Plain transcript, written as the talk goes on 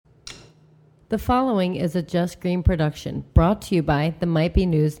The following is a Just Green production brought to you by the Might Be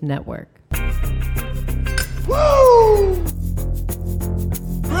News Network. Woo!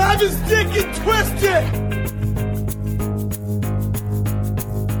 Grab his dick and twist it!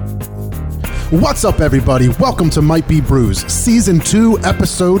 What's up, everybody? Welcome to Might Be Brews, Season 2,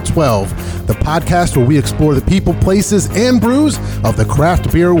 Episode 12, the podcast where we explore the people, places, and brews of the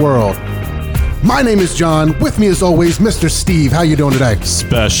craft beer world. My name is John. With me, as always, Mr. Steve. How you doing today?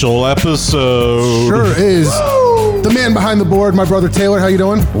 Special episode. Sure is. Woo! The man behind the board, my brother Taylor. How you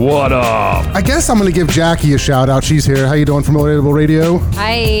doing? What up? I guess I'm going to give Jackie a shout out. She's here. How you doing from Relatable Radio?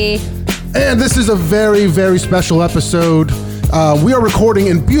 Hi. And this is a very, very special episode. We are recording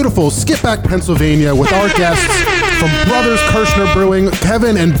in beautiful Skippack, Pennsylvania with our guests from Brothers Kirschner Brewing,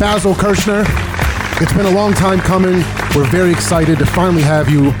 Kevin and Basil Kirschner. It's been a long time coming. We're very excited to finally have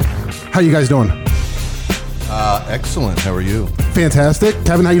you. How you guys doing? Excellent. How are you? Fantastic.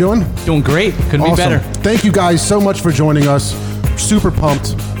 Kevin, how you doing? Doing great. Couldn't be better. Thank you guys so much for joining us. Super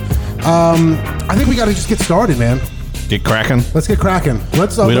pumped. I think we got to just get started, man. Get cracking. Let's get cracking.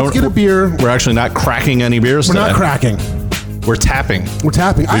 Let's get a beer. We're actually not cracking any beers We're today. not cracking. We're tapping. We're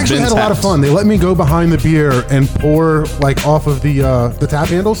tapping. I actually been had a lot of tapped. fun. They let me go behind the beer and pour like off of the tap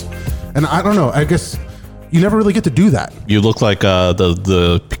handles, and I don't know. I guess you never really get to do that. You look like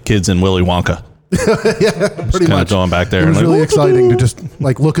the kids in Willy Wonka. Pretty Kind much. of going back there. It was and really like, exciting to just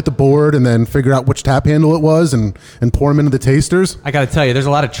like look at the board and then figure out which tap handle it was and pour them into the tasters. I got to tell you, there's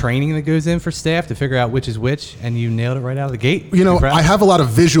a lot of training that goes in for staff to figure out which is which, and you nailed it right out of the gate. You know, Congrats. I have a lot of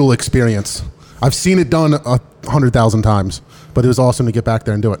visual experience. I've seen it done 100,000 times, but it was awesome to get back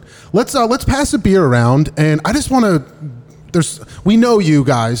there and do it. Let's pass the beer around, and I just want to. We know you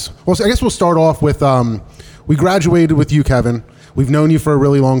guys. Well, I guess we'll start off with. We graduated with you, Kevin. We've known you for a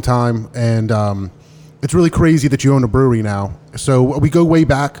really long time, and it's really crazy that you own a brewery now. So we go way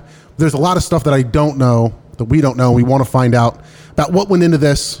back. There's a lot of stuff that I don't know, that we don't know. We want to find out about what went into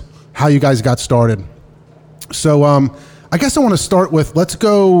this, how you guys got started. So I guess I want to start with, let's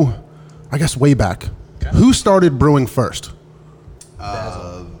go, I guess, way back. Okay. Who started brewing first?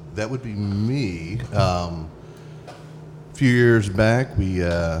 That would be me. A few years back, we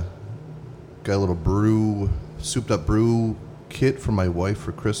got a little souped up brew kit for my wife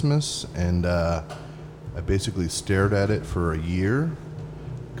for Christmas, and I basically stared at it for a year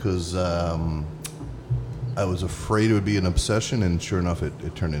because I was afraid it would be an obsession, and sure enough, it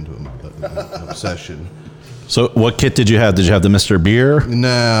turned into an obsession. So what kit did you have? Did you have the Mr. Beer?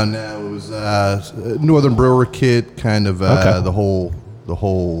 No, it was a Northern Brewer kit, kind of Okay. the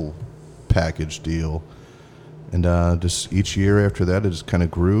whole package deal. And just each year after that, it just kind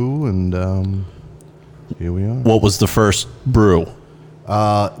of grew, and here we are. What was the first brew?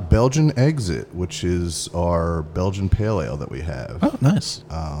 Belgian Exit, which is our Belgian Pale Ale that we have. Oh, nice.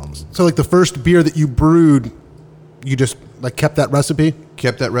 So like the first beer that you brewed, you just like kept that recipe?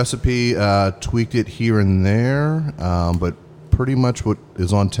 Kept that recipe, tweaked it here and there, but pretty much what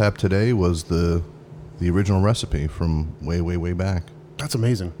is on tap today was the original recipe from way back. That's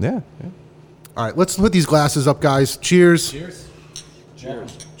amazing. Yeah. All right, let's put these glasses up, guys. Cheers.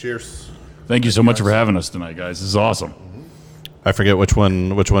 Cheers. Thank you so much for having us tonight, guys. This is awesome. I forget which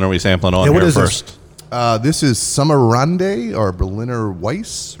one are we sampling on Yeah, what here is this? first. This is Sommerande, or Berliner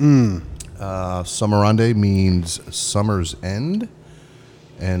Weiss. Sommerande means summer's end,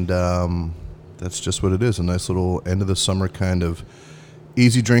 and that's just what it is. A nice little end of the summer kind of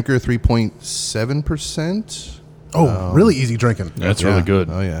easy drinker, 3.7%. Oh, really easy drinking. That's really good.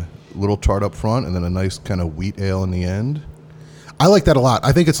 Oh, yeah. A little tart up front, and then a nice kind of wheat ale in the end. I like that a lot.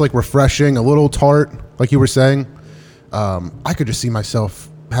 I think it's like refreshing, a little tart, like you were saying. I could just see myself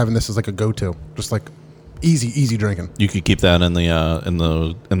having this as like a go-to, just like easy drinking. You could keep that in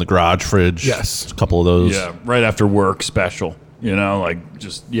the garage fridge. Yes. Just a couple of those. Yeah, right after work special. You know, like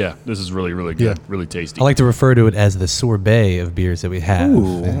just, this is really, really good. Yeah. Really tasty. I like to refer to it as the sorbet of beers that we have.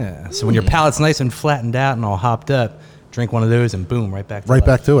 Yeah. So when your palate's nice and flattened out and all hopped up, drink one of those and boom, right back to life.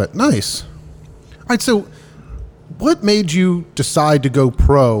 Back to it. Nice. All right, so what made you decide to go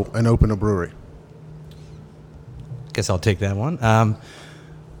pro and open a brewery? Guess I'll take that one.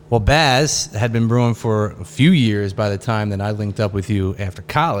 Well, Baz had been brewing for a few years by the time that I linked up with you after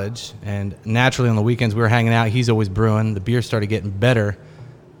college. And naturally, on the weekends, we were hanging out. He's always brewing. The beer started getting better.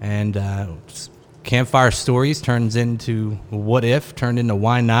 And Campfire Stories turns into what if, turned into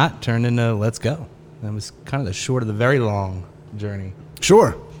why not, turned into let's go. That was kind of the short of the very long journey.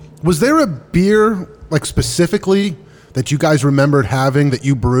 Sure. Was there a beer, like specifically, that you guys remembered having that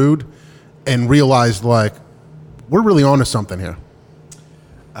you brewed and realized, like, we're really onto something here?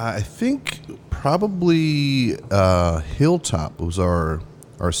 I think probably Hilltop was our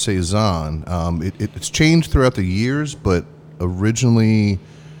our saison. It's changed throughout the years, but originally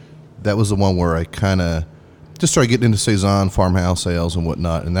that was the one where I kind of just started getting into saison, farmhouse ales, and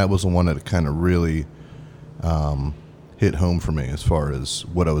whatnot, and that was the one that kind of really hit home for me as far as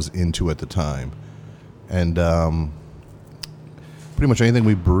what I was into at the time. And pretty much anything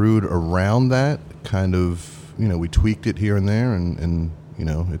we brewed around that, kind of, we tweaked it here and there, and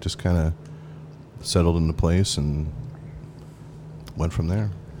it just kind of settled into place and went from there.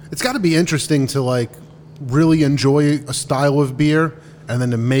 It's got to be interesting to like really enjoy a style of beer and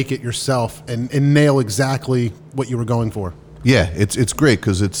then to make it yourself and nail exactly what you were going for. Yeah, it's great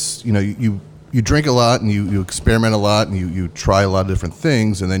because it's, you drink a lot and you experiment a lot and you try a lot of different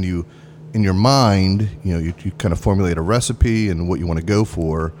things, and then you, in your mind, you kind of formulate a recipe and what you want to go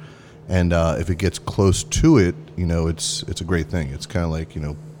for, and if it gets close to it, it's a great thing. It's kind of like,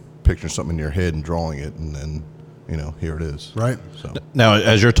 picturing something in your head and drawing it, and then here it is. Right. So Now,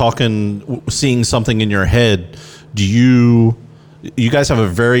 as you're talking, seeing something in your head, do you guys have a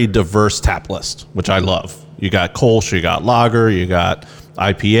very diverse tap list, which I love. You got Kolsch, you got Lager, you got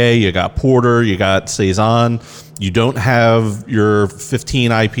IPA, you got Porter, you got Saison. You don't have your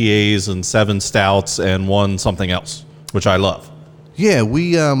 15 IPAs and 7 stouts and 1 something else, which I love. yeah,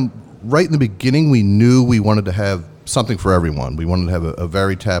 we right in the beginning we knew we wanted to have something for everyone. We wanted to have a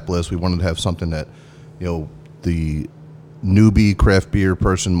varied tap list. We wanted to have something that the newbie craft beer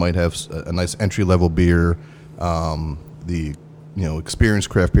person might have a nice entry level beer. The experienced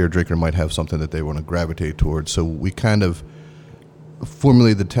craft beer drinker might have something that they want to gravitate towards. So we kind of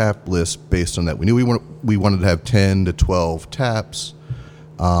formulated the tap list based on that. We knew we wanted to have 10 to 12 taps,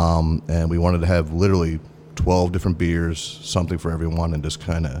 and we wanted to have literally 12 different beers, something for everyone, and just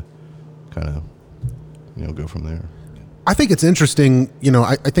kind of go from there. I think it's interesting.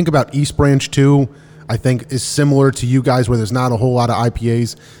 I think about East Branch too. I think is similar to you guys where there's not a whole lot of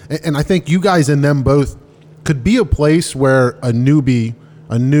IPAs. And I think you guys and them both could be a place where a newbie,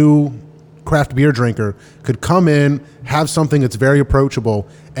 a new craft beer drinker could come in, have something that's very approachable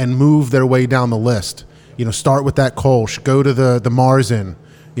and move their way down the list. Start with that Kolsch, go to the Marzen,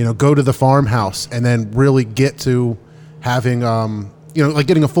 go to the farmhouse, and then really get to having, like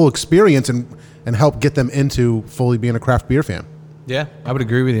getting a full experience and help get them into fully being a craft beer fan. Yeah, I would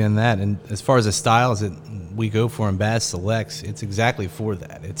agree with you on that. And as far as the styles that we go for in Baz Selects, it's exactly for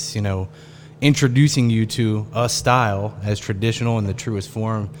that. It's, introducing you to a style as traditional in the truest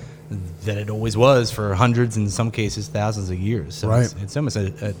form that it always was for hundreds, in some cases, thousands of years. So right. it's almost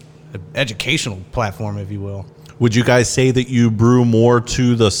an educational platform, if you will. Would you guys say that you brew more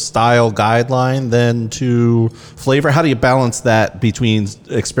to the style guideline than to flavor? How do you balance that between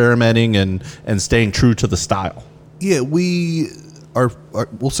experimenting and staying true to the style? Yeah,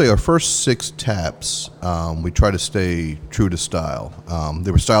 we'll say our first 6 taps, we try to stay true to style.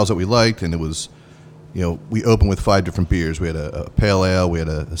 There were styles that we liked, and it was, we opened with 5 different beers. We had a pale ale, we had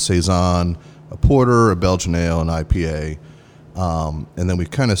a saison, a porter, a Belgian ale, an IPA, and then we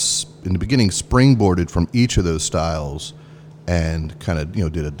kind of in the beginning springboarded from each of those styles, and kind of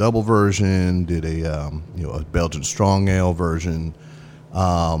did a double version, did a Belgian strong ale version,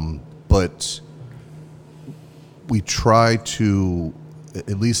 but we try to,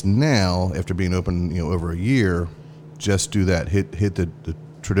 at least now, after being open, over a year, just do that, hit the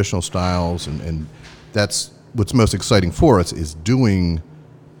traditional styles, and that's what's most exciting for us, is doing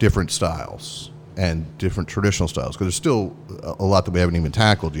different styles and different traditional styles, because there's still a lot that we haven't even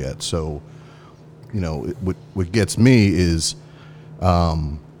tackled yet. So, what gets me is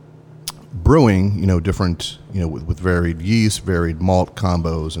brewing, different, with varied yeast, varied malt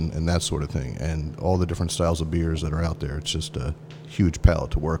combos, and that sort of thing, and all the different styles of beers that are out there. It's just a huge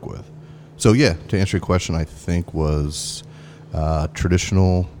palette to work with. So yeah, to answer your question, I think was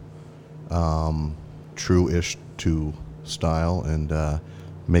traditional, true-ish to style, and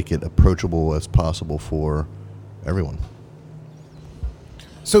make it approachable as possible for everyone.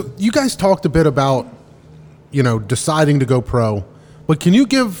 So you guys talked a bit about, deciding to go pro, but can you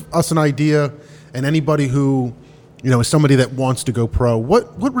give us an idea, and anybody who, is somebody that wants to go pro,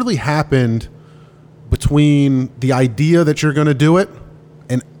 what really happened between the idea that you're going to do it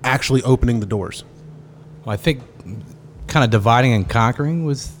and actually opening the doors? Well, I think kind of dividing and conquering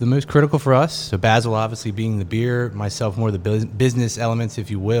was the most critical for us. So Basil obviously being the beer, myself more the business elements,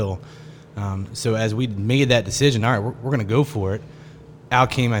 if you will. So as we made that decision, all right, we're going to go for it. Out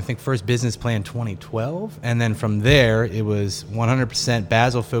came, I think, first business plan 2012. And then from there, it was 100%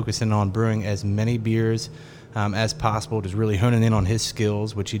 Basil focusing on brewing as many beers as possible, just really honing in on his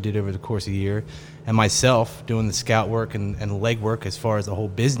skills, which he did over the course of a year. And myself doing the scout work and legwork as far as the whole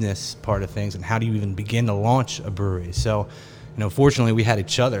business part of things and how do you even begin to launch a brewery. So fortunately, we had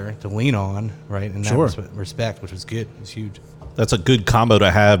each other to lean on, right? And that Sure. respect, which was good. It was huge. That's a good combo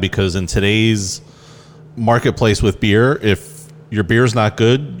to have, because in today's marketplace with beer, if your beer's not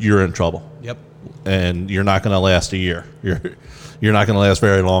good, you're in trouble. Yep. And you're not going to last a year. You're not going to last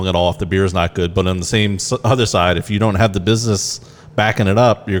very long at all if the beer's not good. But on the same other side, if you don't have the business backing it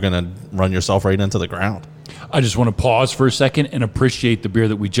up, you're going to run yourself right into the ground. I just want to pause for a second and appreciate the beer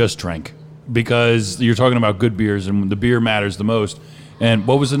that we just drank, because you're talking about good beers and the beer matters the most. And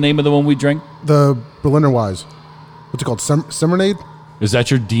what was the name of the one we drank? The Berliner Weiss. What's it called? Serenade? Is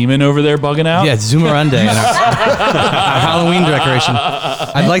that your demon over there bugging out? Yeah, Zoomerunde, our Halloween decoration.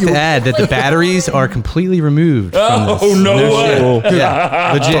 I'd like to add that the batteries are completely removed from this. Oh, no way. shit.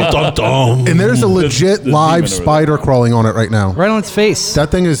 Yeah, legit. Dum, dum. And there's a legit the live demon over spider crawling on it right now. Right on its face. That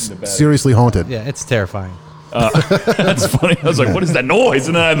thing is seriously haunted. Yeah, it's terrifying. That's funny. I was like, what is that noise?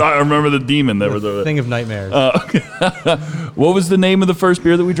 And then I remember the demon that was over there. Thing of nightmares. What was the name of the first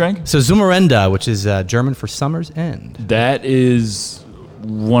beer that we drank? So Zoomerende, which is German for summer's end. That is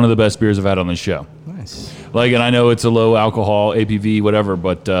one of the best beers I've had on this show. Nice. Like, and I know it's a low alcohol, ABV, whatever,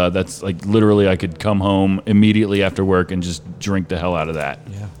 but that's like literally I could come home immediately after work and just drink the hell out of that.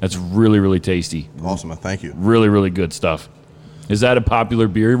 Yeah. That's really, really tasty. Awesome. Thank you. Really, really good stuff. Is that a popular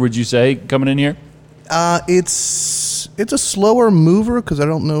beer, would you say, coming in here? It's a slower mover because I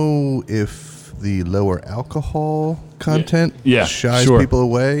don't know if the lower alcohol content Yeah, shies sure. people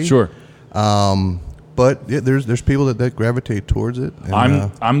away. Sure. But yeah, there's people that gravitate towards it.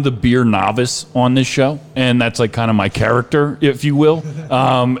 And, I'm the beer novice on this show, and that's like kind of my character, if you will.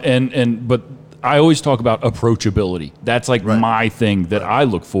 But I always talk about approachability. That's like my thing that I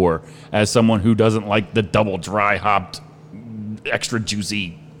look for as someone who doesn't like the double dry hopped, extra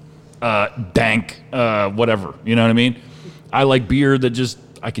juicy, dank, whatever. You know what I mean? I like beer that just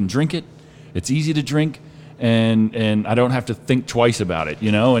I can drink it. It's easy to drink. And I don't have to think twice about it,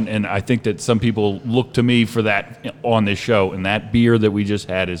 you know? And I think that some people look to me for that on this show, and that beer that we just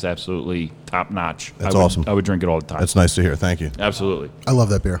had is absolutely top-notch. That's awesome. I would drink it all the time. that's nice to hear. Thank you. Absolutely. I love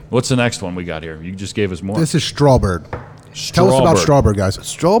that beer. What's the next one we got here? You just gave us more. This is Strawbird. Tell us about Strawbird, guys.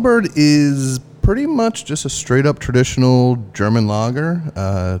 Strawbird is pretty much just a straight up traditional German lager.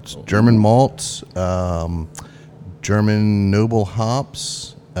 It's German malts, German noble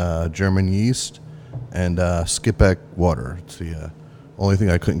hops, German yeast, and skipback water. It's the only thing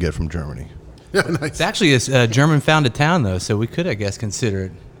I couldn't get from Germany. Yeah, nice. It's actually a German-founded town, though, so we could, I guess, consider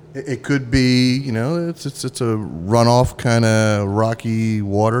it. It could be, it's a runoff kind of rocky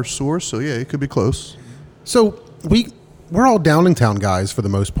water source. So yeah, it could be close. So we're all Downingtown guys for the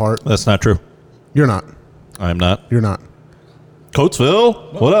most part. That's not true. You're not. I'm not. You're not.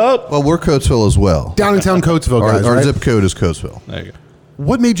 Coatesville, what up? Well, we're Coatesville as well. Downingtown, Coatesville, guys. Our right? zip code is Coatesville. There you go.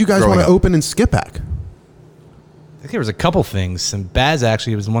 What made you guys Growing want to up. open in Skipback? I think there was a couple things. And Baz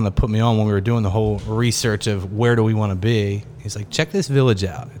actually was the one that put me on when we were doing the whole research of where do we want to be. He's like, check this village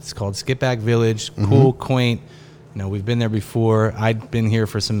out. It's called Skipback Village. Cool, quaint. We've been there before. I'd been here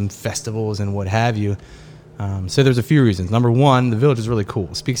for some festivals and what have you. So there's a few reasons. Number one, the village is really cool.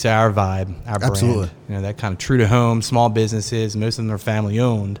 It speaks to our vibe, our brand. Absolutely. That kind of true to home, small businesses. Most of them are family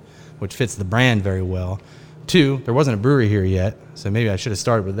owned, which fits the brand very well. Two, there wasn't a brewery here yet, so maybe I should have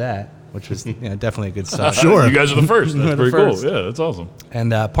started with that, which was definitely a good start. Sure. You guys are the first. That's The pretty first. cool. Yeah, that's awesome.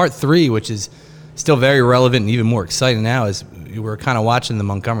 And part three, which is still very relevant and even more exciting now, is we're kind of watching the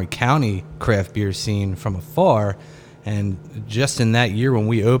Montgomery County craft beer scene from afar. And just in that year when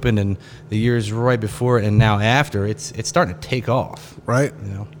we opened and the years right before and now after, it's starting to take off. Right.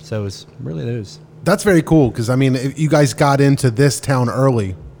 So it's really those. That's very cool because, I mean, if you guys got into this town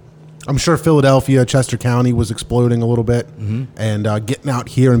early. I'm sure Philadelphia, Chester County was exploding a little bit. And getting out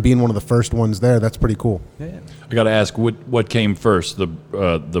here and being one of the first ones there, that's pretty cool. Yeah. I got to ask, what came first, the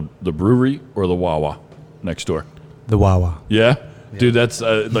brewery or the Wawa next door? The Wawa. Yeah? Dude, that's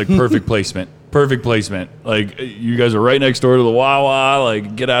like perfect placement. Perfect placement. Like, you guys are right next door to the Wawa.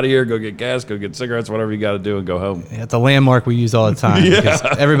 Like, get out of here, go get gas, go get cigarettes, whatever you got to do, and go home. Yeah, it's a landmark we use all the time because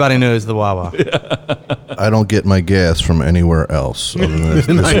everybody knows the Wawa. I don't get my gas from anywhere else other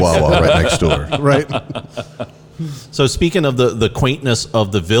than this Wawa right next door. Right. So speaking of the quaintness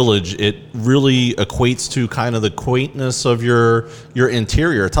of the village, it really equates to kind of the quaintness of your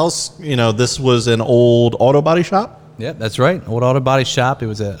interior. Tell us, this was an old auto body shop? Yeah, that's right. Old auto body shop. It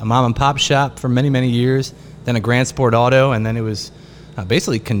was a mom and pop shop for many, many years. Then a Grand Sport Auto, and then it was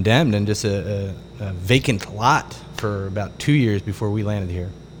basically condemned and just a vacant lot for about 2 years before we landed here.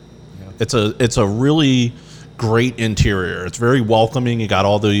 It's a really great interior. It's very welcoming. You got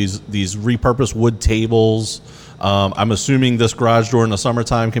all these repurposed wood tables. I'm assuming this garage door in the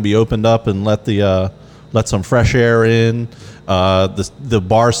summertime can be opened up and let the let some fresh air in. The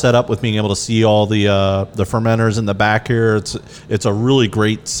bar setup with being able to see all the fermenters in the back here. It's a really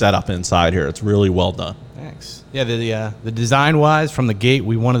great setup inside here. It's really well done. Thanks. Yeah, the design wise from the gate,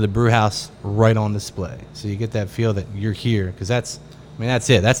 we wanted the brew house right on display, so you get that feel that you're here, because that's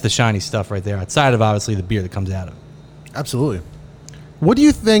it. That's the shiny stuff right there. Outside of obviously the beer that comes out of it. Absolutely. What do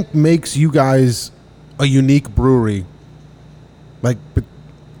you think makes you guys a unique brewery? Like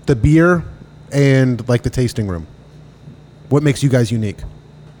the beer and like the tasting room. What makes you guys unique?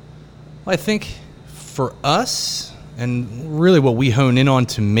 Well, I think for us, and really what we hone in on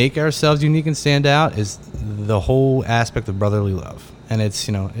to make ourselves unique and stand out, is the whole aspect of brotherly love. And it's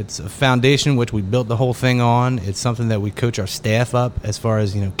a foundation which we built the whole thing on. It's something that we coach our staff up as far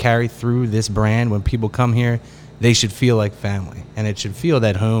as, carry through this brand. When people come here, they should feel like family. And it should feel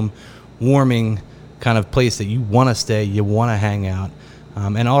that home, warming kind of place that you want to stay, you want to hang out.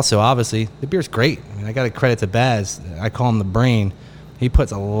 And also, obviously, the beer's great. I mean, I got to credit to Baz. I call him the brain. He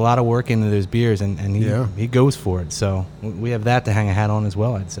puts a lot of work into those beers, and he goes for it. So we have that to hang a hat on as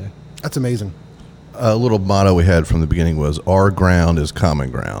well, I'd say. That's amazing. A little motto we had from the beginning was, our ground is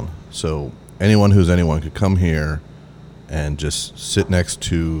common ground. So anyone who's anyone could come here and just sit next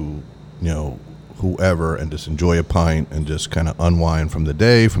to, whoever, and just enjoy a pint and just kind of unwind from the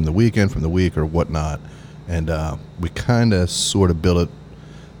day, from the weekend, from the week, or whatnot. And we kind of sort of build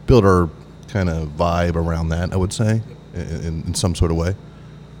our kind of vibe around that, I would say, in some sort of way.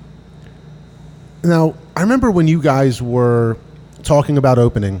 Now, I remember when you guys were talking about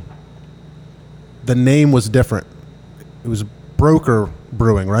opening, the name was different. It was Broker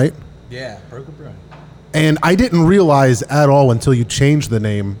Brewing, right? Yeah, Broker Brewing. And I didn't realize at all until you changed the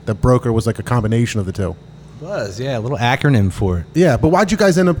name that Broker was like a combination of the two. It was, yeah, a little acronym for it. Yeah, but why'd you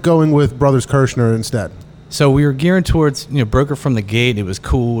guys end up going with Brothers Kirshner instead? So we were gearing towards, Broker from the gate. It was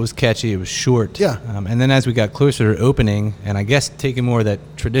cool, it was catchy, it was short. Yeah. And then as we got closer to opening, and I guess taking more of that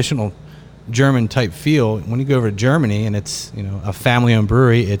traditional German type feel, when you go over to Germany and it's, a family-owned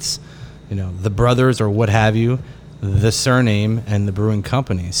brewery, it's, the brothers or what have you, the surname, and the brewing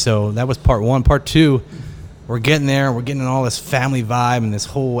company. So that was part one. Part two, we're getting there, we're getting all this family vibe and this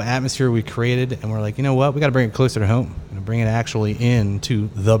whole atmosphere we created, and we're like, you know what, we got to bring it closer to home, bring it actually into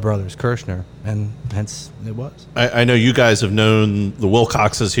the Brothers Kirshner, and hence it was. I know you guys have known the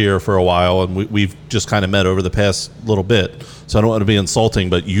Wilcoxes here for a while, and we've just kind of met over the past little bit, so I don't want to be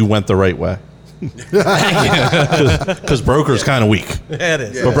insulting, but you went the right way. Because Broker's kind of weak. Yeah, it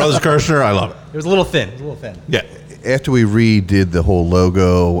is. But Brothers Kirshner, I love it. It was a little thin. Yeah. After we redid the whole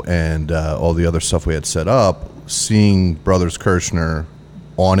logo and all the other stuff we had set up, seeing Brothers Kirshner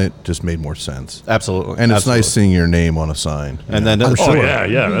on it just made more sense. Absolutely. And it's Absolutely. nice seeing your name on a sign. And then Oh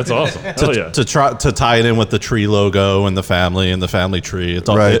yeah, that's awesome. Hell yeah. to try to tie it in with the tree logo and the family tree. It's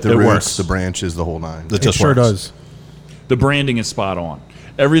all Right, it the roots, works. the branches, the whole nine. It just Sure works. does. The branding is spot on.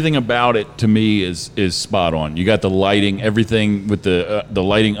 Everything about it to me is spot on. You got the lighting, everything with the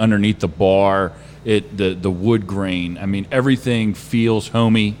lighting underneath the bar, the wood grain. I mean, everything feels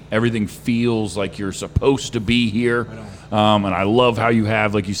homey. Everything feels like you're supposed to be here. And I love how you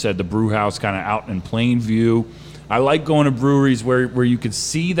have, like you said, the brew house kind of out in plain view. I like going to breweries where you could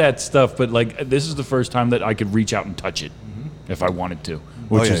see that stuff, but like this is the first time that I could reach out and touch it if I wanted to,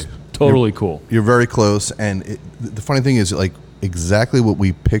 which is totally cool. You're very close, and the funny thing is, like, exactly what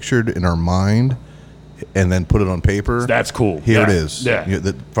we pictured in our mind and then put it on paper. That's cool. Here Yeah. it is.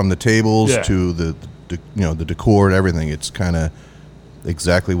 Yeah. From the tables Yeah. to the decor and everything, it's kind of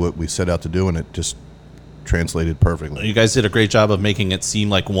exactly what we set out to do, and it just translated perfectly. You guys did a great job of making it seem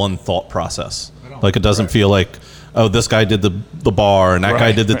like one thought process. Like it doesn't feel like, oh, this guy did the bar, and that guy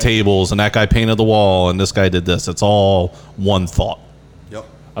Right, did the right. tables, and that guy painted the wall, and this guy did this. It's all one thought. Yep.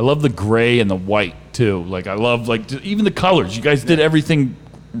 I love the gray and the white too. Like I love even the colors. You guys did everything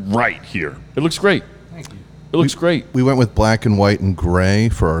right here. It looks great. Thank you. It looks great. We went with black and white and gray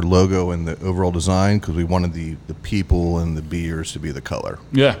for our logo and the overall design because we wanted the people and the beers to be the color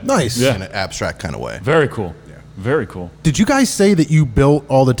Yeah. Nice. Yeah. in an abstract kind of way. Very cool. Very cool. Did you guys say that you built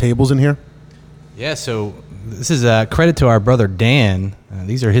all the tables in here? Yeah, so this is a credit to our brother Dan.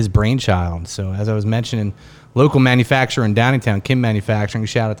 These are his brainchild. So as I was mentioning, local manufacturer in Downingtown, Kim Manufacturing,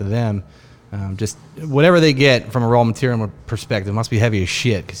 shout out to them. Just whatever they get from a raw material perspective must be heavy as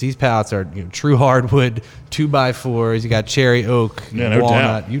shit because these pallets are true hardwood, 2x4s. You got cherry oak, Yeah, no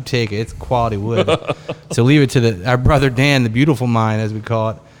walnut. doubt. You take it; it's quality wood. So leave it to our brother Dan, the beautiful mind, as we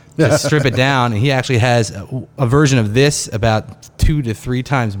call it. Just strip it down, and he actually has a version of this about 2 to 3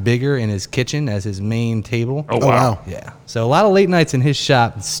 times bigger in his kitchen as his main table. Oh, Oh, wow. wow. Yeah. So a lot of late nights in his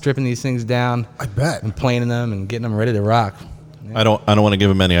shop, stripping these things down I bet. and planing them and getting them ready to rock. I don't want to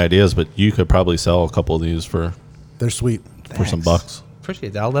give him any ideas, but you could probably sell a couple of these for They're sweet. some bucks.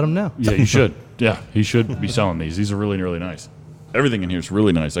 Appreciate that. I'll let him know. Yeah, you should. Yeah, he should be selling these. These are really, really nice. Everything in here is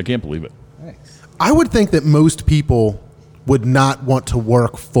really nice. I can't believe it. Thanks. I would think that most people would not want to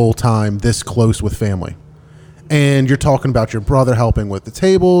work full time this close with family. And you're talking about your brother helping with the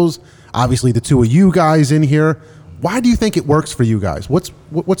tables, obviously the two of you guys in here. Why do you think it works for you guys? What's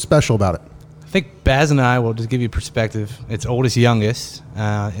special about it? I think Baz and I will just give you perspective. It's oldest, youngest.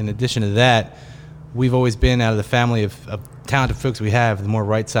 In addition to that, we've always been out of the family of talented folks we have, the more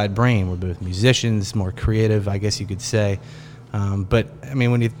right side brain. We're both musicians, more creative, I guess you could say. But I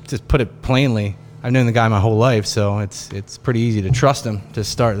mean, when you just put it plainly, I've known the guy my whole life, so it's pretty easy to trust him to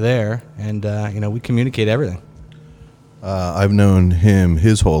start there. And we communicate everything. I've known him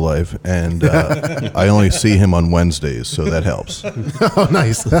his whole life, and I only see him on Wednesdays, so that helps. Oh,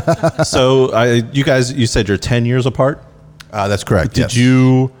 nice. So you said you're 10 years apart? That's correct. Did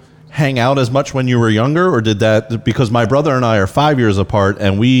you hang out as much when you were younger, or did that, because my brother and I are 5 years apart,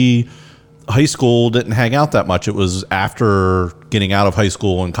 and high school didn't hang out that much. It was after getting out of high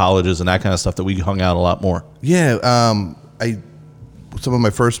school and colleges and that kind of stuff that we hung out a lot more. Yeah, some of my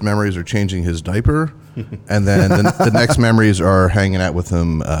first memories are changing his diaper, and then the next memories are hanging out with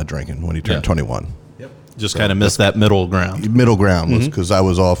him drinking when he turned 21. Just kind of missed that middle ground. Middle ground was because I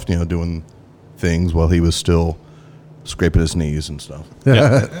was off, doing things while he was still scraping his knees and stuff.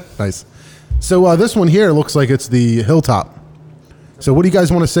 Yeah. Nice. So this one here looks like it's the Hilltop. So what do you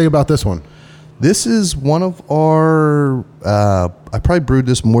guys want to say about this one? This is one of our, I probably brewed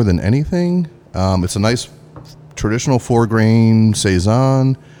this more than anything. It's a nice traditional 4-grain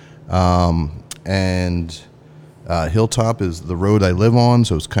Saison. And Hilltop is the road I live on,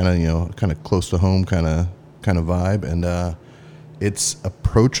 so it's kind of close to home kind of vibe. And it's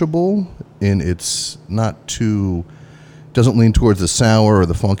approachable, and it's not too, doesn't lean towards the sour or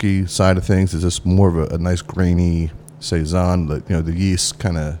the funky side of things. It's just more of a nice grainy Saison. The yeast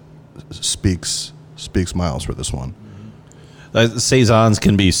kind of speaks miles for this one. Saisons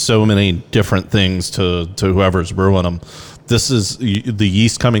can be so many different things to whoever's brewing them. This is, the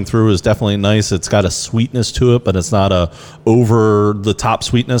yeast coming through is definitely nice. It's got a sweetness to it, but it's not a over the top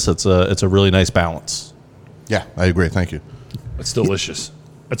sweetness. It's a really nice balance. Yeah, I agree. Thank you. That's delicious.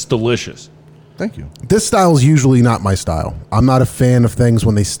 That's delicious. Thank you. This style is usually not my style. I'm not a fan of things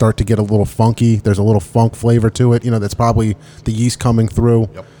when they start to get a little funky. There's a little funk flavor to it. That's probably the yeast coming through.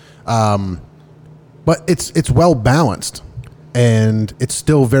 Yep. But it's well balanced, and it's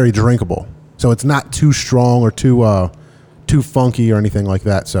still very drinkable. So it's not too strong or too funky or anything like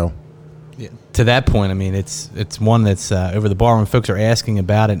that. So Yeah. To that point, I mean, it's one that's over the bar when folks are asking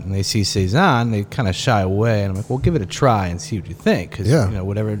about it and they see Saison, they kind of shy away. And I'm like, well, give it a try and see what you think. Because,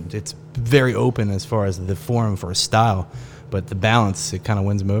 whatever, it's very open as far as the forum for a style. But the balance, it kind of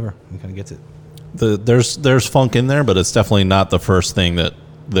wins them over and kind of gets it. There's funk in there, but it's definitely not the first thing that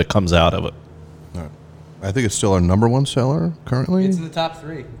comes out of it. All right. I think it's still our number one seller currently. It's in the top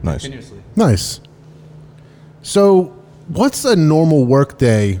 3 Nice. continuously. nice. So what's a normal work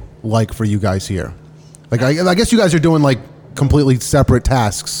day like for you guys here? Like, I guess you guys are doing like completely separate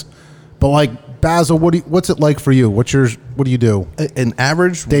tasks, but like Basil, what's it like for you? What do you do? An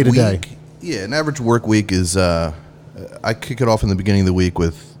average Day to week- day. Yeah, an average work week is I kick it off in the beginning of the week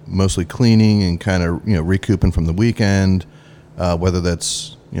with mostly cleaning and kind of recouping from the weekend, whether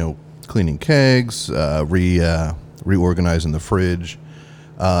that's cleaning kegs, reorganizing the fridge.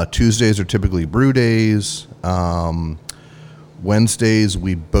 Tuesdays are typically brew days. Wednesdays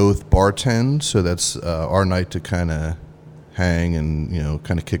we both bartend, so that's our night to kind of hang and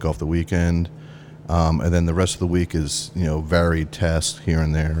kind of kick off the weekend. And then the rest of the week is varied tests here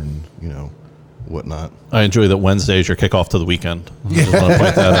and there and whatnot. I enjoy that Wednesdays your kickoff to the weekend. I just want to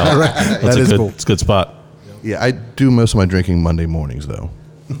point that out. Right. That's That is cool. It's a good spot. Yeah, I do most of my drinking Monday mornings though.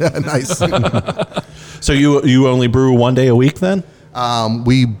 Nice. So you only brew one day a week then?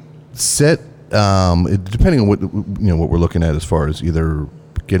 We set depending on what we're looking at as far as either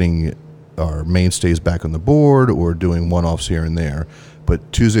getting our mainstays back on the board or doing one-offs here and there.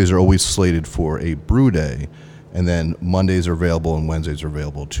 But Tuesdays are always slated for a brew day, and then Mondays are available and Wednesdays are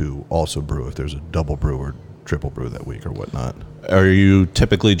available to also brew if there's a double brew or triple brew that week or whatnot. Are you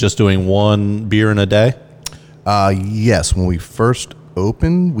typically just doing one beer in a day? Yes, when we first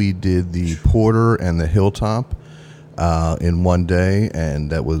opened, we did the Porter and the Hilltop in one day, and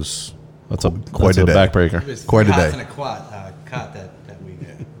that was quite a day. Backbreaker. Quite a day. And a caught that week.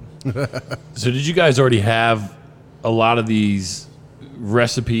 So did you guys already have a lot of these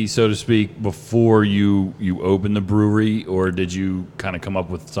recipes, so to speak, before you opened the brewery, or did you kind of come up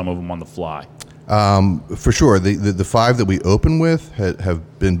with some of them on the fly? For sure. The 5 that we open with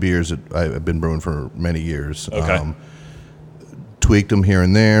have been beers that I've been brewing for many years. Okay. Tweaked them here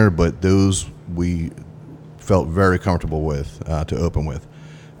and there, but those we felt very comfortable with to open with.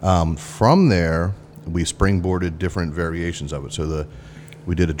 From there, we springboarded different variations of it. So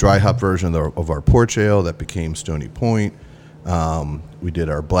we did a dry hop version of our porch ale that became Stony Point. We did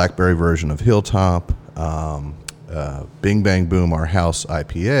our blackberry version of Hilltop. Bing Bang Boom, our house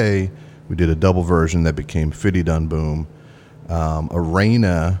IPA. We did a double version that became Fitty Dun Boom.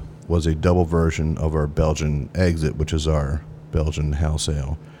 Arena was a double version of our Belgian Exit, which is our Belgian house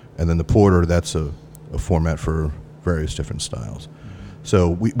ale. And then the porter, that's a format for various different styles. So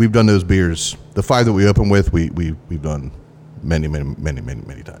we've done those beers. The 5 that we open with, we've done many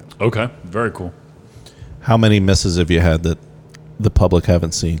times. Okay, very cool. How many misses have you had that the public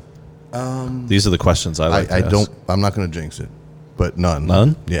haven't seen? These are the questions I like to ask. I'm not going to jinx it, but none.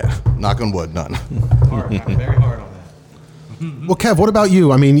 None? Yeah. Knock on wood, none. Very hard on that. Well, Kev, what about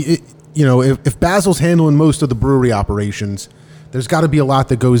you? I mean, if Basil's handling most of the brewery operations, there's got to be a lot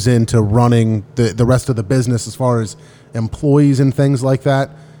that goes into running the rest of the business as far as employees and things like that.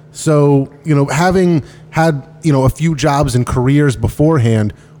 So, having had, a few jobs and careers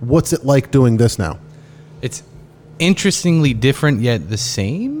beforehand, what's it like doing this now? It's interestingly different yet the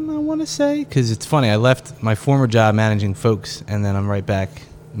same, I want to say, because it's funny. I left my former job managing folks, and then I'm right back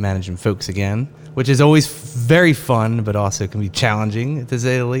managing folks again, which is always very fun, but also can be challenging, to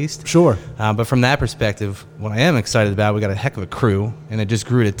say the least. Sure. But from that perspective, what I am excited about, we got a heck of a crew, and it just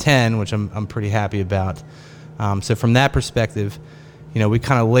grew to 10, which I'm pretty happy about. So from that perspective, we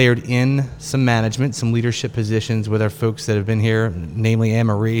kind of layered in some management, some leadership positions with our folks that have been here, namely Anne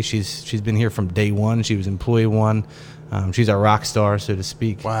Marie. She's been here from day one. She was employee one. She's our rock star, so to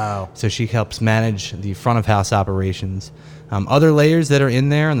speak. Wow. So she helps manage the front of house operations. Other layers that are in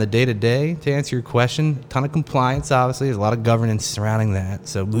there on the day-to-day, to answer your question, ton of compliance, obviously. There's a lot of governance surrounding that.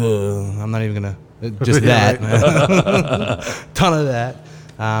 So I'm not even going to, just that. Ton of that.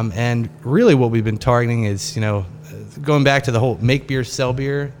 And really what we've been targeting is, going back to the whole make beer, sell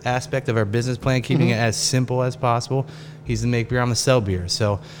beer aspect of our business plan, keeping it as simple as possible. He's the make beer, I'm the sell beer.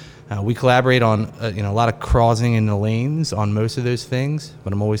 So we collaborate on a lot of crossing in the lanes on most of those things,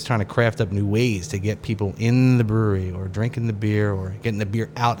 but I'm always trying to craft up new ways to get people in the brewery or drinking the beer or getting the beer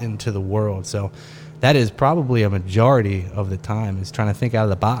out into the world. So that is probably a majority of the time, is trying to think out of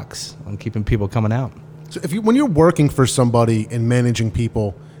the box on keeping people coming out. So when you're working for somebody and managing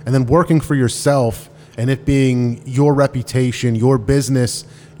people, and then working for yourself, and it being your reputation, your business,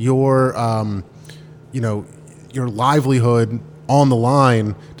 your your livelihood on the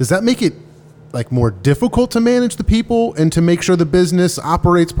line, does that make it like more difficult to manage the people and to make sure the business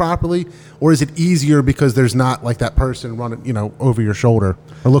operates properly, or is it easier because there's not like that person running over your shoulder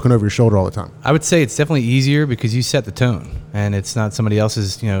or looking over your shoulder all the time? I would say it's definitely easier because you set the tone, and it's not somebody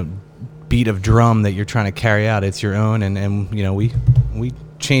else's beat of drum that you're trying to carry out. It's your own, and we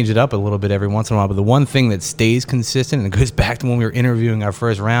change it up a little bit every once in a while, but the one thing that stays consistent, and it goes back to when we were interviewing our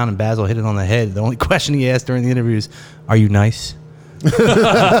first round and Basil hit it on the head, the only question he asked during the interview is, are you nice?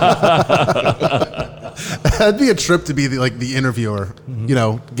 That'd be a trip to be the interviewer,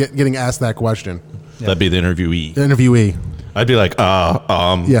 getting asked that question. That'd be the interviewee. The interviewee. I'd be like, Yeah.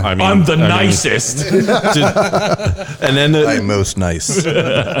 I'm the nicest. and then I'm most nice.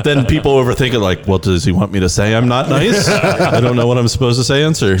 then people overthink it, like, what does he want me to say? I'm not nice. I don't know what I'm supposed to say.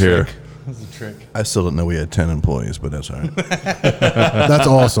 Answer here. That's a trick. I still don't know we had 10 employees, but that's all right. That's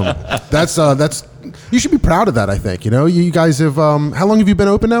awesome. That's you should be proud of that. I think you guys have. How long have you been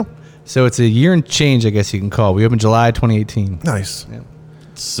open now? So it's a year and change, I guess you can call. We opened July 2018. Nice. Yeah.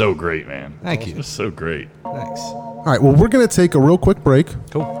 So great, man. Thank you. It's so great. Thanks. All right. Well, we're gonna take a real quick break.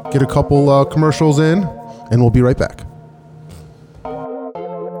 Cool. Get a couple commercials in, and we'll be right back.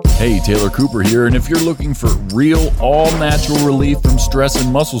 Hey, Taylor Cooper here, and if you're looking for real, all-natural relief from stress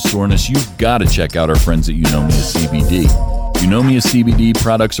and muscle soreness, you've got to check out our friends at Eunomia CBD. Eunomia CBD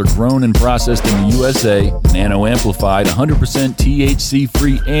products are grown and processed in the USA, nano-amplified, 100%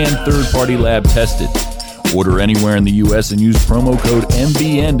 THC-free, and third-party lab tested. Order anywhere in the U.S. and use promo code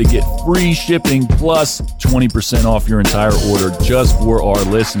MBN to get free shipping plus 20% off your entire order just for our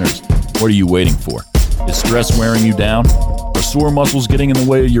listeners. What are you waiting for? Is stress wearing you down? Are sore muscles getting in the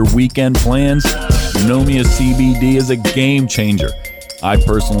way of your weekend plans? Eunomia CBD is a game changer. I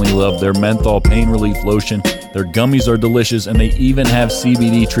personally love their menthol pain relief lotion. Their gummies are delicious, and they even have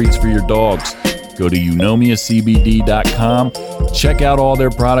CBD treats for your dogs. Go to eunomiacbd.com, check out all their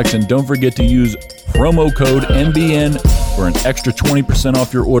products, and don't forget to use promo code MBN for an extra 20%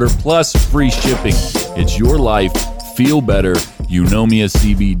 off your order plus free shipping. It's your life. feel better. Eunomia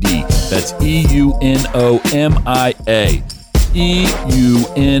CBD. That's EUNOMIA.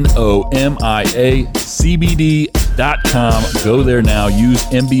 EUNOMIA CBD.com. Go there now. Use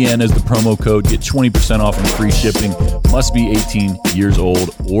MBN as the promo code. Get 20% off and free shipping. Must be 18 years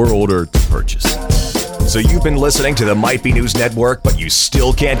old or older to purchase. So you've been listening to the Might Be News Network, but you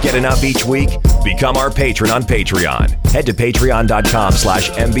still can't get enough each week? Become our patron on Patreon. Head to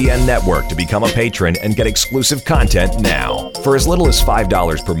patreon.com/MBN Network to become a patron and get exclusive content now. For as little as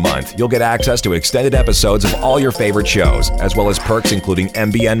 $5 per month, you'll get access to extended episodes of all your favorite shows, as well as perks including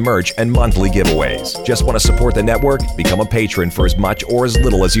MBN merch and monthly giveaways. Just want to support the network? Become a patron for as much or as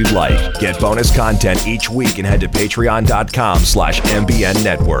little as you'd like. Get bonus content each week and head to patreon.com/MBN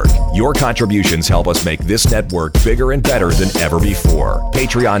Network. Your contributions help us make this network bigger and better than ever before.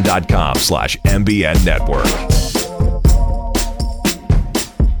 Patreon.com/MBN Network.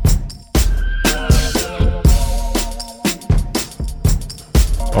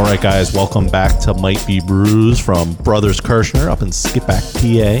 All right, guys, welcome back to Might Be Brews from Brothers Kirshner up in Skippack,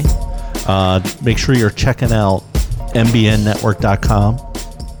 PA. Make sure you're checking out mbnnetwork.com.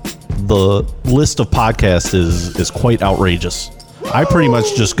 The list of podcasts is quite outrageous. I pretty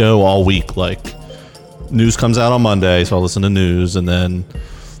much just go all week. Like, news comes out on Monday, so I'll listen to news, and then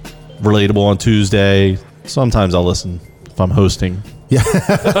Relatable on Tuesday. Sometimes I'll listen if I'm hosting. Yeah.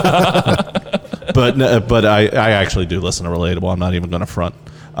 But I actually do listen to Relatable. I'm not even going to front.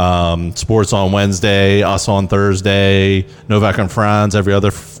 Sports on Wednesday, us on Thursday, Novak and Franz every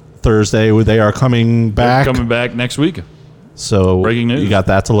other Thursday. They are coming back. They're coming back next week. So breaking news. You got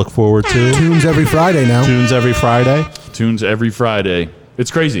that to look forward to. Tunes every Friday now. Tunes every Friday. Tunes every Friday.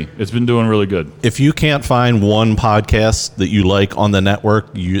 It's crazy. It's been doing really good. If you can't find one podcast that you like on the network,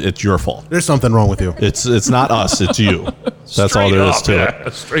 it's your fault. There's something wrong with you. It's not us. It's you. That's all there is to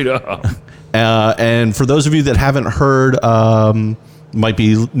it. Straight up. And for those of you that haven't heard, might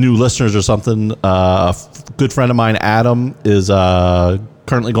be new listeners or something, a good friend of mine, Adam, is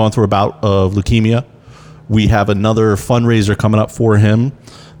currently going through a bout of leukemia. We have another fundraiser coming up for him.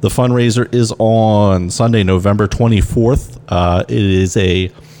 The fundraiser is on Sunday, November 24th. It is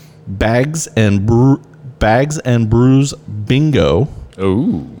a Bags and Brews bingo.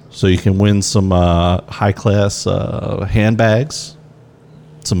 Oh. So you can win some high-class handbags,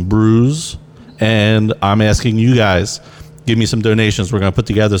 some brews, and I'm asking you guys, give me some donations. We're going to put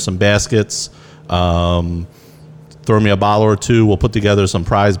together some baskets. Throw me a bottle or two. We'll put together some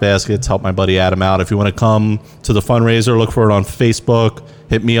prize baskets, help my buddy Adam out. If you want to come to the fundraiser, look for it on Facebook.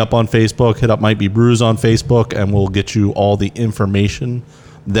 Hit me up on Facebook. Hit up Might Be Brews on Facebook, and we'll get you all the information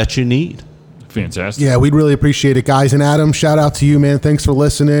that you need. Fantastic. Yeah, we'd really appreciate it, guys. And Adam, shout out to you, man. Thanks for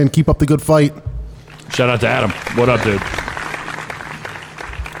listening. Keep up the good fight. Shout out to Adam. What up, dude?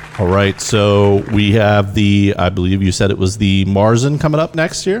 All right, so we have I believe you said it was the Marzen coming up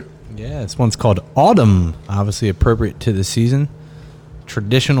next year? Yeah, this one's called Autumn, obviously appropriate to the season.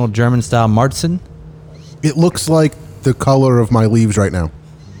 Traditional German-style Marzen. It looks like the color of my leaves right now.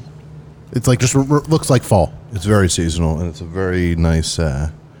 It's like just looks like fall. It's very seasonal, and it's a very nice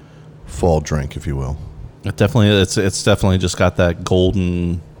fall drink, if you will. It's definitely just got that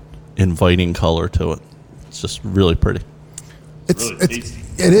golden, inviting color to it. It's just really pretty.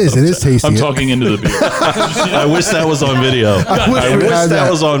 It is tasty. I'm talking into the beer. I wish that was on video. I wish that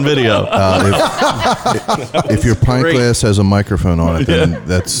was on video. If your pint glass has a microphone on it, then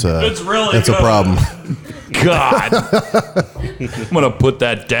that's It's really that's a good. problem. God. I'm going to put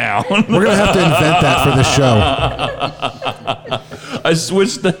that down. We're going to have to invent that for the show. I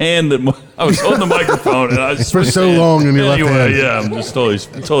switched the hand that I was holding the microphone, and I For switched so hand. long in your left Anyway, hand. yeah, I'm just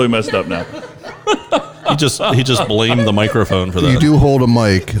totally messed up now. He just blamed the microphone for that. You do hold a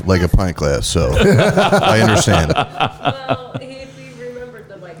mic like a pint glass, so I understand. Well, he remembered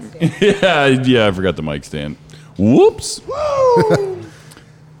the mic stand. Yeah, I forgot the mic stand. Whoops.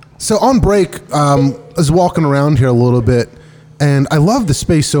 So on break, I was walking around here a little bit, and I love the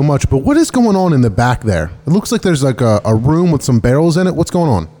space so much, but what is going on in the back there? It looks like there's like a room with some barrels in it. What's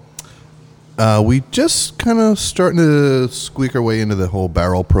going on? We just kind of starting to squeak our way into the whole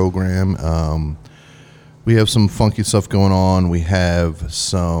barrel program. We have some funky stuff going on. We have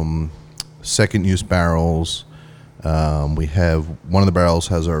some second-use barrels. We have one of the barrels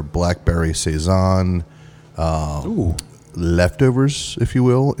has our blackberry saison leftovers, if you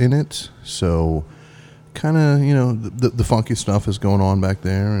will, in it. So kind of, the funky stuff is going on back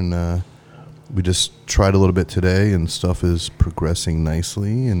there, and we just tried a little bit today, and stuff is progressing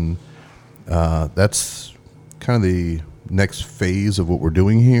nicely, and that's kind of the next phase of what we're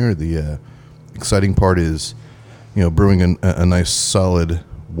doing here. The exciting part is, brewing a nice solid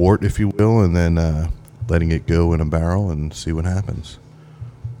wort, if you will, and then letting it go in a barrel and see what happens.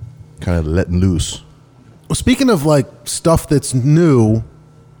 Kind of letting loose. Well, speaking of like stuff that's new,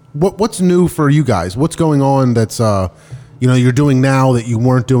 what's new for you guys? What's going on that's you're doing now that you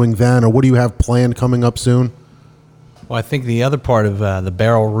weren't doing then, or what do you have planned coming up soon? Well, I think the other part of the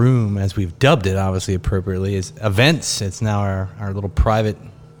Barrel Room, as we've dubbed it, obviously appropriately, is events. It's now our little private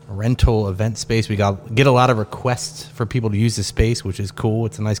rental event space. We get a lot of requests for people to use the space, which is cool.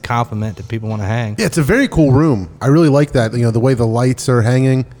 It's a nice compliment that people want to hang. Yeah, it's a very cool room. I really like that. The way the lights are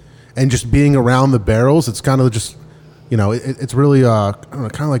hanging and just being around the barrels. It's kind of just, it's really I don't know,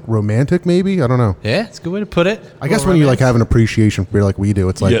 kind of like romantic maybe. I don't know. Yeah, it's a good way to put it. I guess when you like have an appreciation for beer like we do,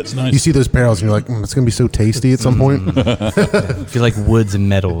 it's like it's nice. you see those barrels and you're like, it's gonna be so tasty at some point. If you like woods and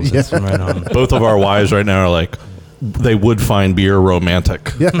metals, that's right on. Both of our wives right now are like, they would find beer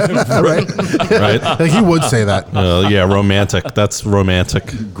romantic. Yeah, right. Right? Like he would say that. Yeah, romantic. That's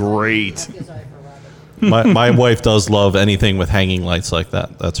romantic. Great. My wife does love anything with hanging lights like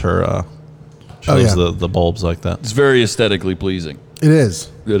that. That's her. She loves the bulbs like that. It's very aesthetically pleasing. It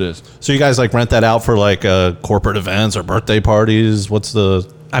is. It is. So you guys like rent that out for like corporate events or birthday parties? What's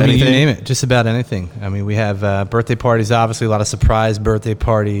the? I mean, you name it, just about anything. I mean, we have birthday parties, obviously, a lot of surprise birthday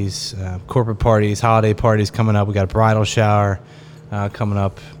parties, corporate parties, holiday parties coming up. We got a bridal shower coming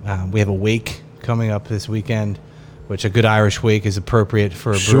up. We have a wake coming up this weekend, which a good Irish wake is appropriate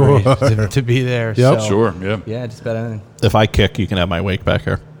for a brewery to be there. Yep. So, Sure, yeah. Yeah, just about anything. If I kick, you can have my wake back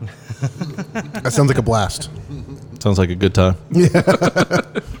here. That sounds like a blast. Sounds like a good time.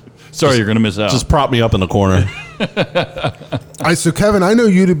 Sorry, you're going to miss out. Just prop me up in the corner. All right, so Kevin, I know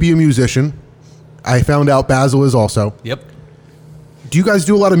you to be a musician. I found out Basil is also. Yep. Do you guys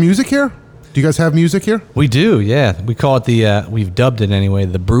do a lot of music here? Do you guys have music here? We do, yeah. We call it we've dubbed it anyway,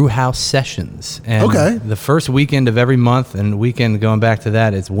 the Brew House Sessions. And Okay. the first weekend of every month, and weekend going back to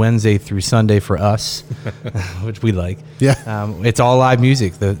that, it's Wednesday through Sunday for us, which we like. Yeah. It's all live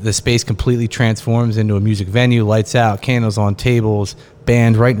music. The space completely transforms into a music venue, lights out, candles on tables,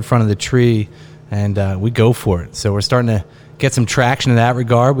 band right in front of the tree, and we go for it. So we're starting to get some traction in that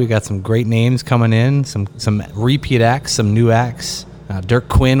regard. We got some great names coming in, some repeat acts, some new acts. Dirk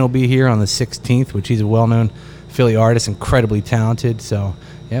Quinn will be here on the 16th, which he's a well-known Philly artist, incredibly talented. So,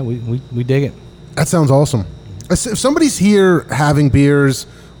 yeah, we dig it. That sounds awesome. If somebody's here having beers,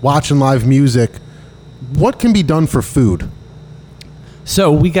 watching live music, what can be done for food?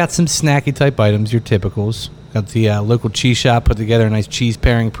 So we got some snacky type items, your typicals. Got the local cheese shop put together a nice cheese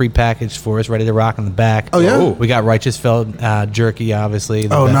pairing prepackaged for us, ready to rock in the back. Oh, yeah? We got Righteous Felon jerky, obviously.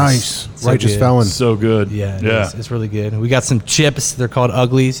 the Oh, best. nice. So Righteous good. Felon. so good. Yeah, Yeah. it's really good. We got some chips. They're called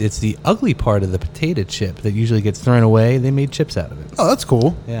Uglies. It's the ugly part of the potato chip that usually gets thrown away. They made chips out of it. Oh, that's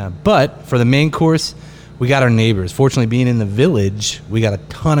cool. Yeah, but for the main course, we got our neighbors. Fortunately, being in the village, we got a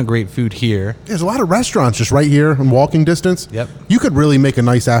ton of great food here. There's a lot of restaurants just right here in walking distance. Yep. You could really make a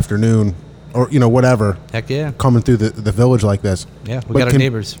nice afternoon or, whatever, Heck yeah. coming through the village like this. Yeah, we But got our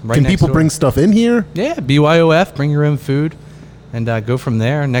neighbors right Can next people door. bring stuff in here? Yeah, BYOF, bring your own food, and go from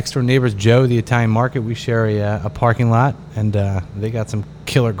there. Next door neighbors, Joe, the Italian Market. We share a parking lot, and they got some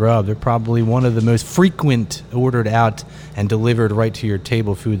killer grub. They're probably one of the most frequent ordered out and delivered right to your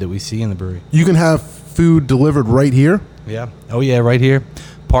table food that we see in the brewery. You can have food delivered right here? Yeah. Oh, yeah, right here.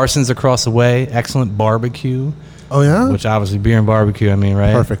 Parsons across the way, excellent barbecue, Oh, yeah? which obviously beer and barbecue, I mean,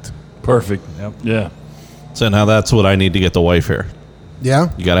 right? Perfect. Perfect. Yep. Yeah. So now that's what I need to get the wife here. Yeah?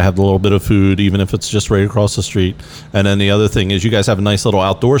 You got to have a little bit of food, even if it's just right across the street. And then the other thing is you guys have a nice little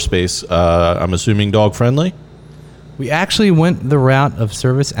outdoor space. I'm assuming dog friendly? We actually went the route of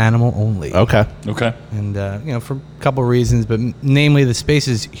service animal only. Okay. Okay. And, for a couple reasons, but namely the space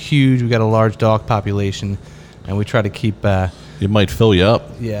is huge. We got a large dog population, and we try to keep, It might fill you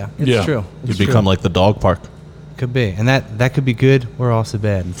up. yeah, it's Yeah. true. You It's become true. like the dog park. Could be. And that could be good or also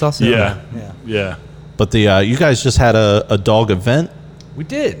bad. It's also, Yeah. yeah. Yeah. But you guys just had a dog event. We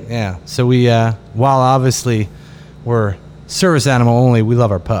did, yeah. So we, while obviously we're service animal only, we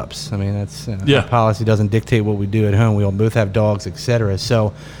love our pups. I mean, that's Yeah. our policy doesn't dictate what we do at home. We all both have dogs, etc.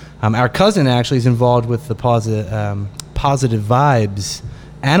 So our cousin actually is involved with the Positive Vibes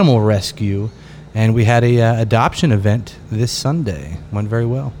Animal Rescue, and we had a adoption event this Sunday. Went very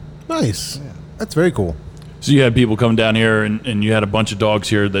well. Nice. That's very cool. So you had people come down here, and you had a bunch of dogs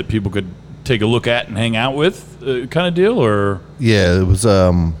here that people could take a look at and hang out with, kind of deal, or? Yeah, it was.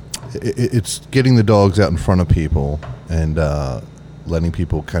 It's getting the dogs out in front of people and letting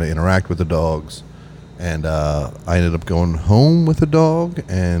people kind of interact with the dogs. And I ended up going home with the dog,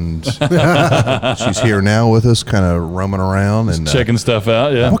 and she's here now with us, kind of roaming around and Checking stuff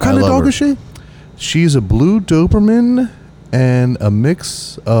out, yeah. What kind I of love dog her. is she? She's a blue Doberman and a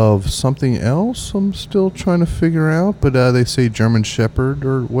mix of something else I'm still trying to figure out, but they say German Shepherd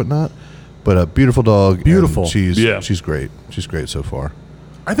or whatnot. But a beautiful dog. Beautiful. And she's great. She's great so far.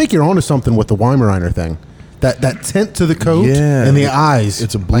 I think you're onto something with the Weimaraner thing. That tint to the coat Yeah. and the eyes.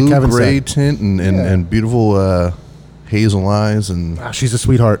 It's a like Kevin blue-gray said. tint and beautiful hazel eyes. And Ah, she's a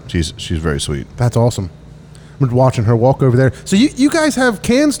sweetheart. she's very sweet. That's awesome. I'm watching her walk over there. So you guys have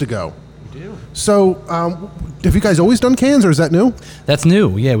cans to go. We do. So have you guys always done cans, or is that new? That's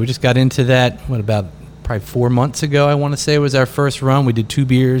new. Yeah, we just got into that, about probably 4 months ago, I want to say, was our first run. We did 2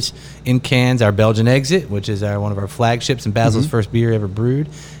 beers in cans, our Belgian Exit, which is one of our flagships and Basil's first beer ever brewed,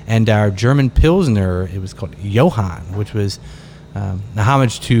 and our German Pilsner, it was called Johann, which was a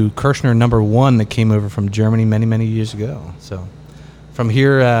homage to Kirschner number 1 that came over from Germany many, many years ago. So from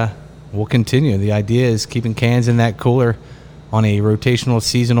here, we'll continue. The idea is keeping cans in that cooler on a rotational,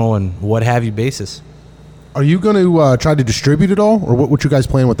 seasonal, and what have you basis. Are you going to try to distribute it all, or what you guys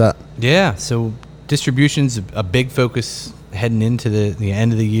plan with that? Yeah, so distribution's a big focus heading into the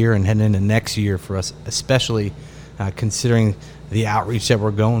end of the year and heading into next year for us, especially considering the outreach that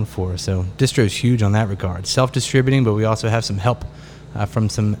we're going for. So distro's huge on that regard. Self-distributing, but we also have some help from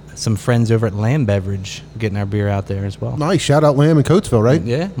some friends over at Lamb Beverage getting our beer out there as well. Nice. Shout out Lamb in Coatesville, right?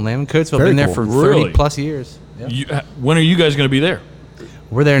 Yeah, Lamb and Coatesville. Very Been there cool. for Really? 30 plus years. Yeah. When are you guys going to be there?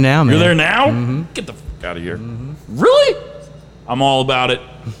 We're there now, man. You're there now? Get the fuck out of here. Really? I'm all about it.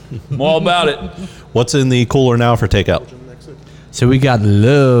 I'm all about it. What's in the cooler now for takeout? So we got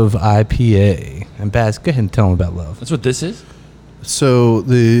Love IPA. And Baz, go ahead and tell them about Love. That's what this is? So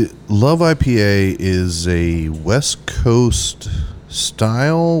the Love IPA is a West Coast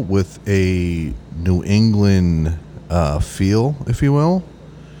style with a New England feel, if you will.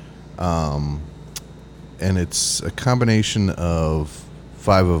 And it's a combination of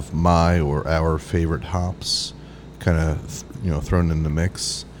 5 of our favorite hops, kind of thrown in the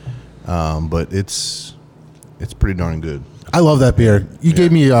mix. But it's pretty darn good. I love that beer. You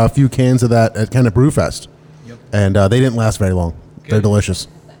gave me a few cans of that at Kennet Brewfest, and they didn't last very long. They're delicious.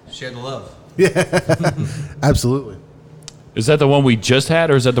 Share the love. Absolutely. Is that the one we just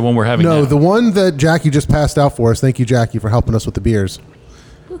had, or is that the one we're having No, now? the one that Jackie just passed out for us. Thank you, Jackie, for helping us with the beers.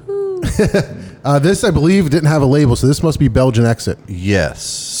 This, I believe, didn't have a label, so this must be Belgian Exit. Yes.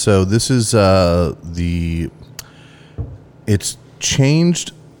 So this is it's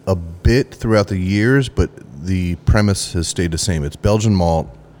changed a bit throughout the years, but the premise has stayed the same. It's Belgian malt,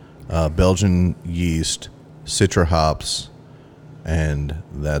 Belgian yeast, Citra hops, and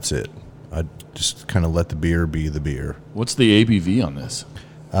that's it. I just kind of let the beer be the beer. What's the ABV on this?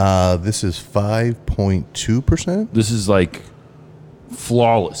 This is 5.2%. This is like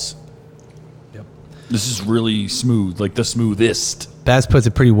flawless. Yep. This is really smooth, like the smoothest. Baz puts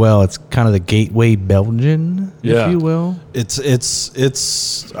it pretty well. It's kind of the gateway Belgian, Yeah. if you will. It's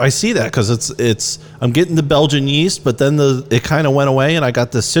I see that because I'm getting the Belgian yeast, but then it kind of went away, and I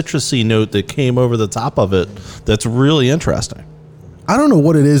got the citrusy note that came over the top of it. That's really interesting. I don't know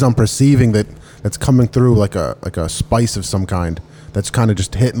what it is I'm perceiving that's coming through like a spice of some kind. That's kind of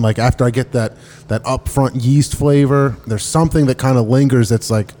just hitting. Like after I get that upfront yeast flavor, there's something that kind of lingers.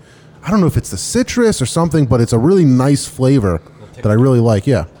 That's like, I don't know if it's the citrus or something, but it's a really nice flavor that I really like.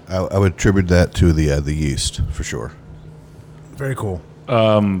 Yeah, I would attribute that to the yeast for sure. very cool.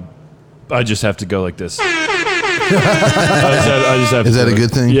 I just have to go like this. I just have Is to that do a it.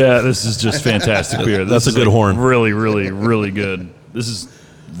 good thing? Yeah, this is just fantastic beer. That's This a is, good horn. Really, really, really good. This is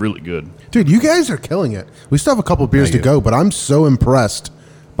really good. Dude, you guys are killing it. We still have a couple beers Thank to you. go, but I'm so impressed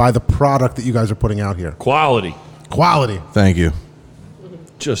by the product that you guys are putting out here. Quality. Quality. Thank you.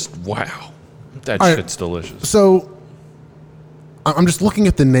 Just wow. That All right. shit's delicious. So I'm just looking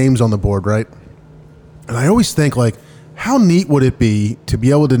at the names on the board, right? And I always think, like, how neat would it be to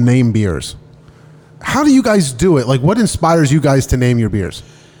be able to name beers? How do you guys do it? Like, what inspires you guys to name your beers?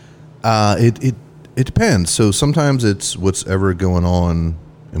 It depends. So sometimes it's what's ever going on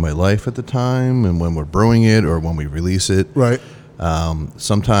in my life at the time, and when we're brewing it or when we release it. Right.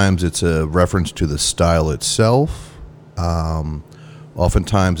 Sometimes it's a reference to the style itself.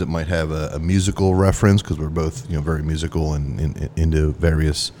 Oftentimes it might have a musical reference because we're both very musical and into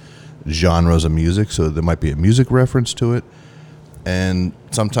various genres of music. So there might be a music reference to it. And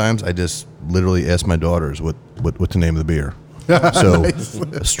sometimes I just literally ask my daughters what the name of the beer. So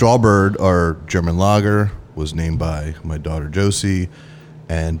Strawbird, our German lager, was named by my daughter Josie,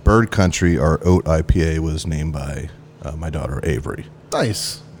 and Bird Country, our oat IPA, was named by my daughter Avery.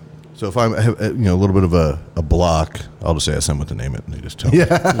 Nice. So if I have a little bit of a block, I'll just ask them what to name it, and they just tell me.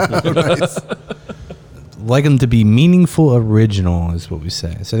 Nice. Like them to be meaningful, original is what we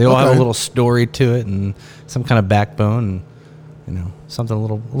say. So they all have Okay. a little story to it and some kind of backbone. And something a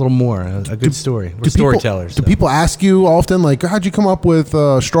little more, a good story. We're Do storytellers. Do people ask you often, like, how'd you come up with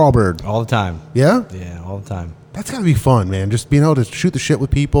Strawbird? All the time. Yeah? Yeah, all the time. That's got to be fun, man. Just being able to shoot the shit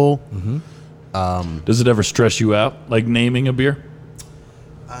with people. Does it ever stress you out, like naming a beer?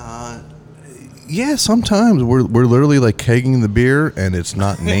 Yeah, sometimes we're literally like kegging the beer and it's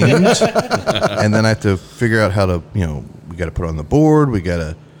not named, and then I have to figure out how to, we got to put it on the board, we got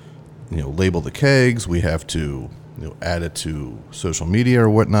to, label the kegs, we have to, add it to social media or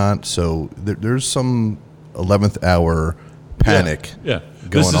whatnot. So there's some 11th hour panic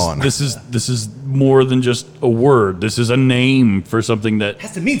going on. This is more than just a word. This is a name for something that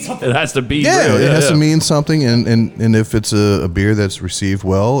Has to mean something. it has to be. Yeah, real. it has to mean something, and if it's a beer that's received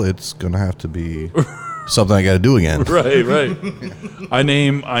well, it's gonna have to be something I got to do again. Right. I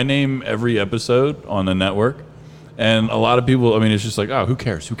name every episode on the network, and a lot of people. I mean, it's just like, oh, who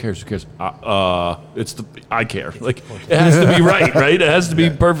cares? I care. Like, it has to be right? It has to be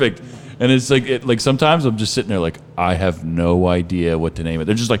perfect. And it's like sometimes I'm just sitting there like, I have no idea what to name it.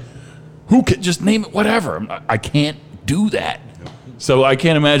 They're just like, who can just name it whatever? I can't do that. So I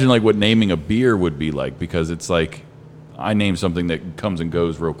can't imagine like what naming a beer would be like, because it's like I name something that comes and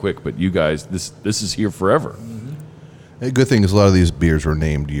goes real quick, but you guys, this is here forever. A good thing is a lot of these beers were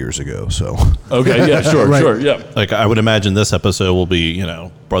named years ago. So Okay, yeah, sure, yeah. Like, I would imagine this episode will be,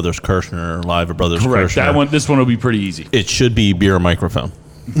 Brothers Kirshner, live at Brothers Correct. Kirshner. This one will be pretty easy. It should be beer microphone.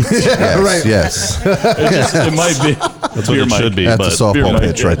 yes, yes. It might be. That's what it should be. That's but a softball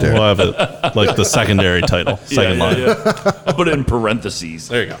pitch right there. We'll have it like the secondary title, second line. Yeah. I'll put it in parentheses.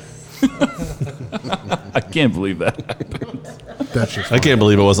 There you go. I can't believe that. That's just I can't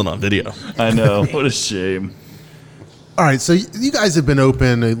believe it wasn't on video. I know. What a shame. All right, so you guys have been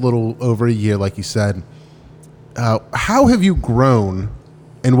open a little over a year, like you said. How have you grown,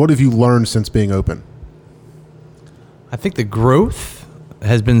 and what have you learned since being open? I think the growth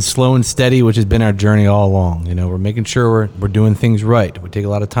has been slow and steady, which has been our journey all along. We're making sure we're doing things right. We take a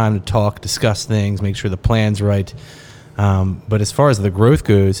lot of time to talk, discuss things, make sure the plan's right. But as far as the growth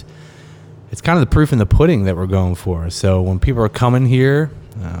goes, it's kind of the proof in the pudding that we're going for. So when people are coming here,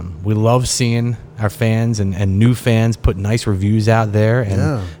 we love seeing our fans and new fans put nice reviews out there.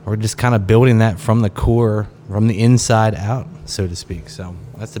 And we're just kind of building that from the core, from the inside out, so to speak. So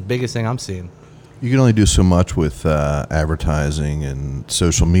that's the biggest thing I'm seeing. You can only do so much with advertising and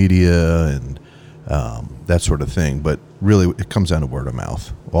social media and that sort of thing, but really it comes down to word of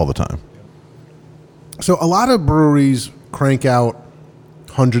mouth all the time. So a lot of breweries crank out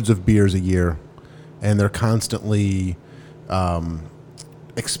hundreds of beers a year, and they're constantly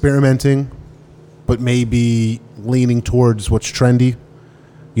experimenting, but maybe leaning towards what's trendy,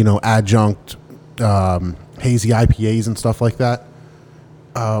 adjunct, hazy IPAs and stuff like that.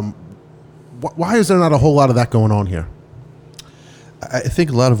 Why is there not a whole lot of that going on here? I think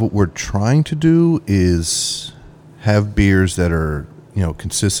a lot of what we're trying to do is have beers that are,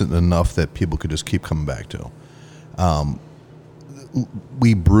 consistent enough that people could just keep coming back to.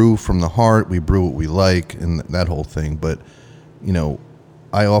 We brew from the heart, we brew what we like, and that whole thing. But,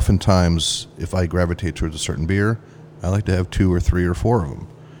 I oftentimes, if I gravitate towards a certain beer, I like to have 2 or 3 or 4 of them.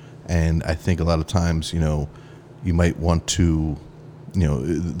 And I think a lot of times, you might want to,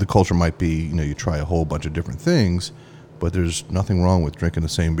 the culture might be, you try a whole bunch of different things, but there's nothing wrong with drinking the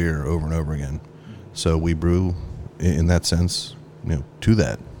same beer over and over again. So we brew in that sense, to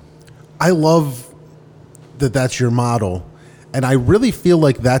that. I love that that's your model, and I really feel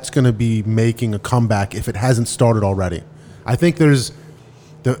like that's going to be making a comeback if it hasn't started already. I think there's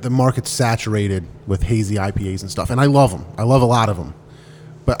the market's saturated with hazy IPAs and stuff, and I love them. I love a lot of them.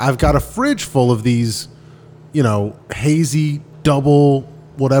 But I've got a fridge full of these, hazy double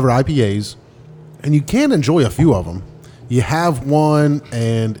whatever IPAs, and you can enjoy a few of them. You have one,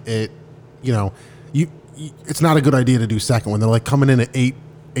 and it, it's not a good idea to do second one. They're like coming in at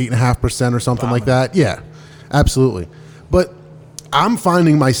 8.5% or something like that. Yeah, absolutely. But I'm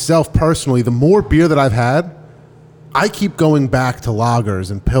finding myself personally, the more beer that I've had, I keep going back to lagers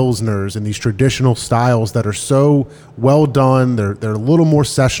and pilsners and these traditional styles that are so well done. They're a little more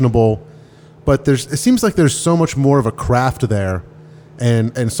sessionable, but it seems like there's so much more of a craft there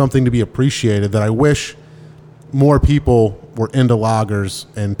and something to be appreciated that I wish more people were into lagers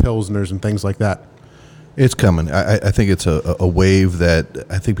and pilsners and things like that. It's coming. I think it's a wave that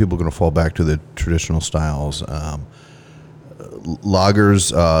I think people are going to fall back to the traditional styles.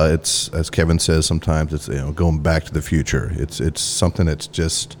 Lagers, it's, as Kevin says, sometimes it's going back to the future. It's something that's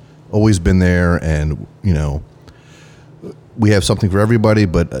just always been there, and we have something for everybody.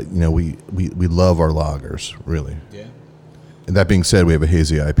 But we love our lagers, really. Yeah. And that being said, we have a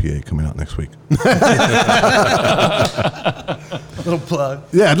hazy IPA coming out next week. Little plug.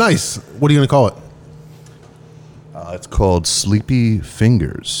 Yeah, nice. What are you going to call it? It's called Sleepy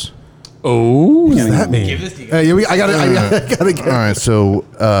Fingers. Oh, What does that mean? Give this to you. I gotta get All right, so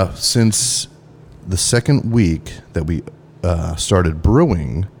since the second week that we started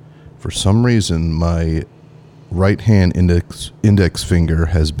brewing, for some reason my right hand index finger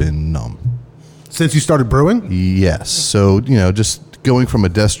has been numb. Since you started brewing? Yes. So, just going from a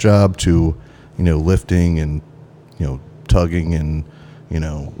desk job to, lifting and, tugging and,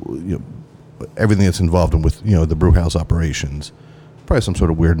 everything that's involved in with, the brew house operations. Probably some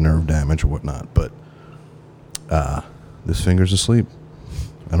sort of weird nerve damage or whatnot. But this finger's asleep.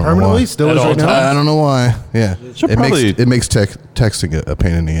 I don't know Permanently? why. Still At is all right now? I don't know why. Yeah. It makes texting a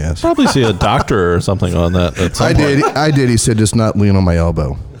pain in the ass. Probably see a doctor or something on that. At some I point. did. I did. He said, just not lean on my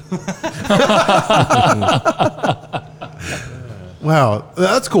elbow. Wow,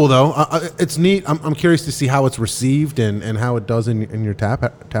 that's cool though. It's neat. I'm curious to see how it's received and how it does in your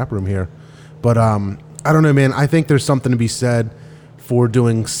tap room here. But I don't know, man. I think there's something to be said for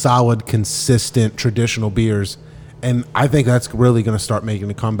doing solid, consistent, traditional beers, and I think that's really going to start making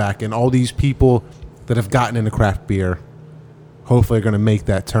a comeback. And all these people that have gotten into craft beer, hopefully, are going to make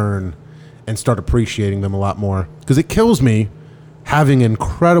that turn and start appreciating them a lot more. Because it kills me having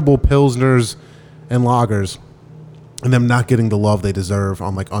incredible pilsners and lagers and them not getting the love they deserve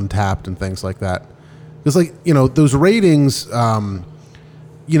on like Untapped and things like that. Because those ratings, as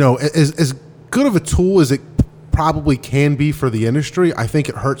good of a tool as it probably can be for the industry, I think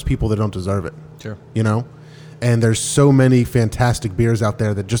it hurts people that don't deserve it. Sure. And there's so many fantastic beers out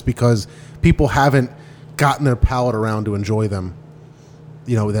there that just because people haven't gotten their palate around to enjoy them,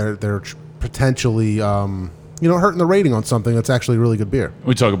 they're potentially hurting the rating on something that's actually really good beer.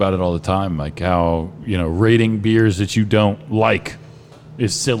 we talk about it all the time, like how rating beers that you don't like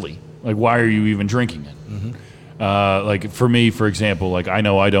is silly. Like, why are you even drinking it? Like for me, for example, like I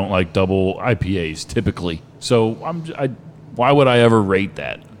know I don't like double IPAs typically, so why would I ever rate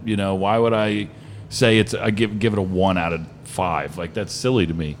that? Why would I say I give it a 1 out of 5? Like, that's silly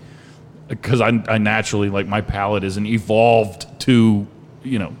to me, because I naturally, like, my palate isn't evolved to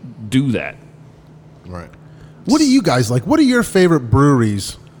do that. Right. What do you guys like? What are your favorite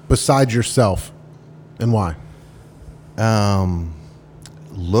breweries besides yourself, and why?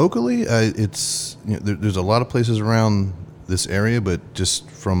 Locally, it's there's a lot of places around this area, but just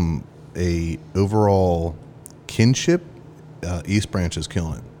from a overall kinship, East Branch is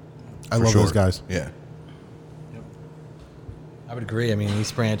killing it. I love those guys. Yeah. I would agree. I mean,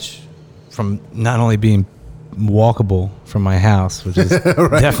 East Branch, from not only being walkable from my house, which is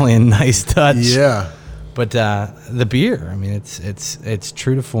definitely a nice touch. Yeah. But the beer, I mean, it's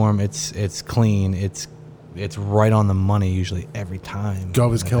true to form. It's clean. It's right on the money usually every time.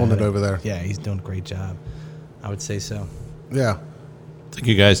 Gov is killing it over there. Yeah, he's doing a great job. I would say so. Yeah. I think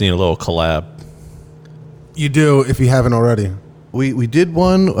you guys need a little collab. You do, if you haven't already. We did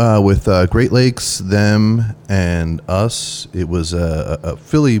one with Great Lakes, them, and us. It was a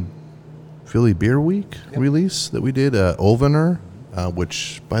Philly Beer Week release that we did, Olvener,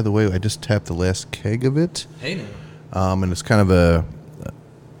 which, by the way, I just tapped the last keg of it. Hey, now. And it's kind of a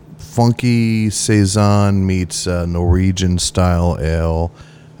funky Saison meets Norwegian style ale,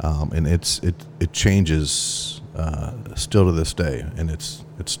 and it changes still to this day, and it's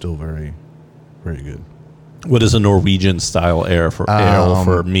still very, very good. What is a Norwegian style ale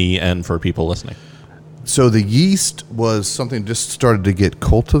for me and for people listening? So the yeast was something just started to get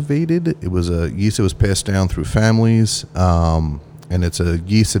cultivated. It was a yeast that was passed down through families, and it's a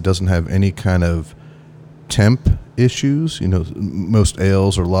yeast that doesn't have any kind of temp issues. Most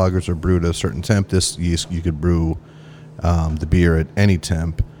ales or lagers are brewed at a certain temp. This yeast, you could brew the beer at any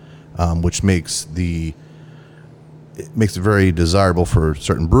temp, which makes it very desirable for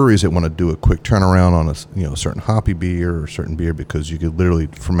certain breweries that want to do a quick turnaround on a certain hoppy beer or certain beer, because you could literally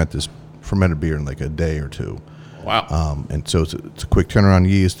ferment this fermented beer in like a day or two. Wow. And so it's a quick turnaround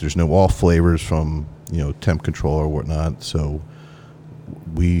yeast. There's no off flavors from temp control or whatnot. So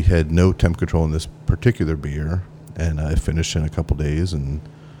we had no temp control in this particular beer, and I finished in a couple days, and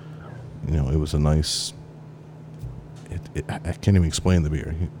it was a nice. I can't even explain the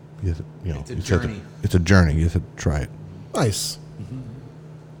beer. It's a journey. It's a journey. You have to try it. Nice.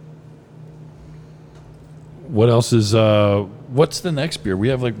 What else is? What's the next beer? We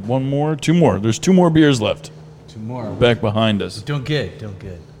have like one more, two more. There's 2 more beers left. 2 more. Back behind us. Doing good.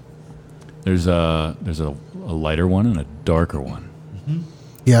 There's a lighter one and a darker one.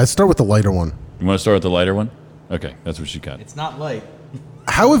 Yeah, let's start with the lighter one. You want to start with the lighter one? Okay, that's what she got. It's not light.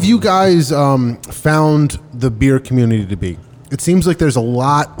 How have you guys found the beer community to be? It seems like there's a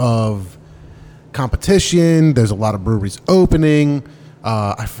lot of competition. There's a lot of breweries opening.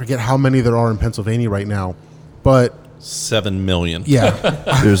 I forget how many there are in Pennsylvania right now, but 7 million. yeah,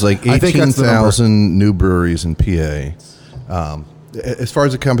 There's like I think that's the number. 18,000 new breweries in PA. As far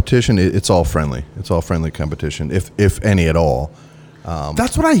as the competition, it's all friendly. It's all friendly competition, if any at all.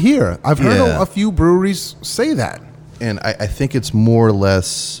 That's what I hear. I've heard Yeah. a few breweries say that. And I think it's more or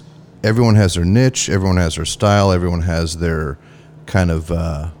less everyone has their niche, everyone has their style, everyone has their kind of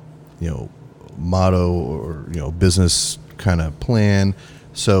motto or business kind of plan.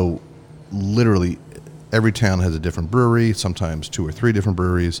 So literally every town has a different brewery, sometimes 2 or 3 different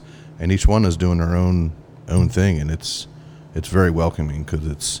breweries, and each one is doing their own thing, and it's very welcoming because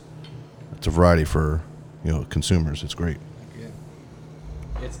it's a variety for consumers. It's great.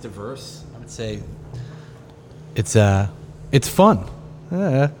 It's diverse. I would say it's fun.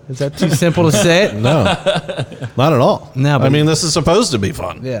 Is that too simple to say it? No, not at all. No, but I mean, this is supposed to be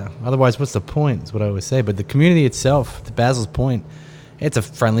fun. Yeah. Otherwise, what's the point? Is what I always say. But the community itself, to Basil's point, it's a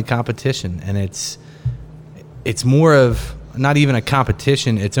friendly competition, and it's more of not even a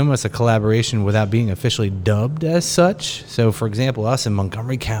competition. It's almost a collaboration without being officially dubbed as such. So, for example, us in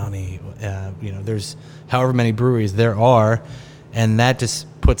Montgomery County, there's however many breweries there are, and that just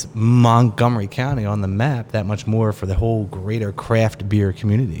puts Montgomery County on the map that much more for the whole greater craft beer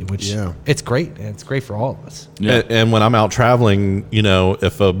community, which it's great. And it's great for all of us. Yeah. And when I'm out traveling,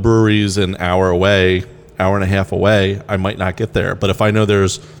 if a brewery's an hour and a half away, I might not get there. But if I know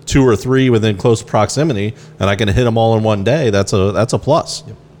there's 2 or 3 within close proximity and I can hit them all in one day, that's a plus.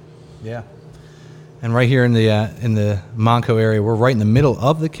 Yep. Yeah. And right here in the Monco area, we're right in the middle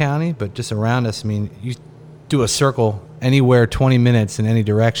of the county, but just around us, I mean, you do a circle anywhere 20 minutes in any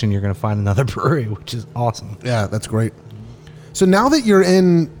direction, you're going to find another brewery, which is awesome. Yeah, that's great. So now that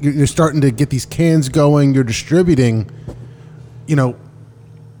you're starting to get these cans going, you're distributing,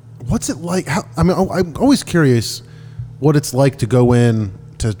 what's it like? I'm always curious what it's like to go in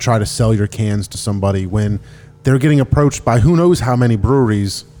to try to sell your cans to somebody when they're getting approached by who knows how many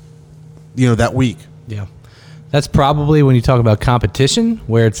breweries, that week. Yeah. That's probably when you talk about competition,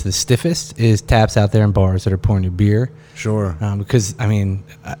 where it's the stiffest, is taps out there in bars that are pouring you beer. Sure. Because, I mean,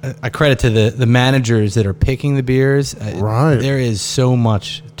 I credit to the managers that are picking the beers. Right. There is so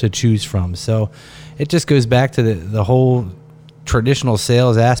much to choose from. So it just goes back to the whole traditional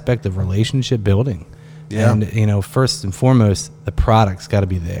sales aspect of relationship building. Yeah. And, first and foremost, the product's got to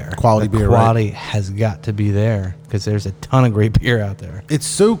be there. Quality beer, right? Quality has got to be there because there's a ton of great beer out there. It's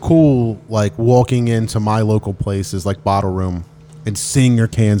so cool, like walking into my local places like Bottle Room and seeing your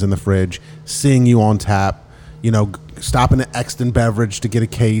cans in the fridge, seeing you on tap, stopping at Exton Beverage to get a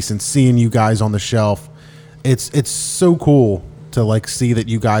case and seeing you guys on the shelf. It's so cool to like see that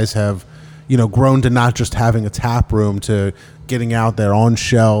you guys have, grown to not just having a tap room to getting out there on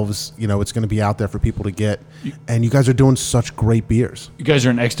shelves. It's going to be out there for people to get. And you guys are doing such great beers. You guys are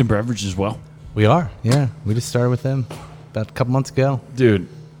in Exton Beverage as well? We are, yeah. We just started with them about a couple months ago. Dude,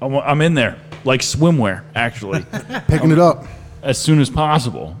 I'm in there. Like swimwear, actually. Picking it up. As soon as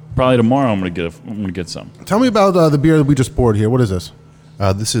possible. Probably tomorrow I'm gonna get some. Tell me about the beer that we just poured here. What is this?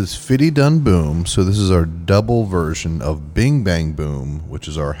 This is Fitty Dun Boom. So this is our double version of Bing Bang Boom, which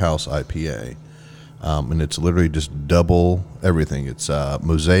is our house IPA. And it's literally just double everything. It's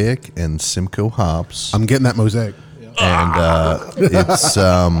Mosaic and Simcoe hops. I'm getting that Mosaic.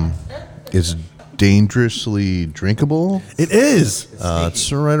 And it's dangerously drinkable. It is.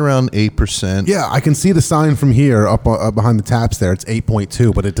 It's right around 8%. Yeah, I can see the sign from here up behind the taps there. It's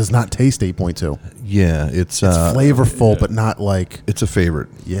 8.2, but it does not taste 8.2. Yeah, it's flavorful, but not like... It's a favorite.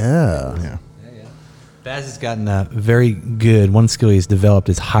 Yeah. Baz has gotten very good. One skill he's developed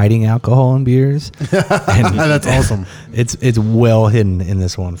is hiding alcohol in beers. And that's awesome. It's well hidden in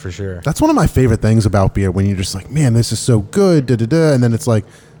this one for sure. That's one of my favorite things about beer, when you're just like, man, this is so good, da-da-da, and then it's like,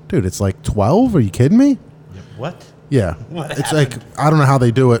 dude, it's like 12? Are you kidding me? What? Yeah. It's like, I don't know how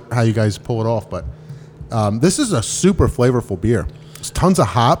they do it, how you guys pull it off, but this is a super flavorful beer. There's tons of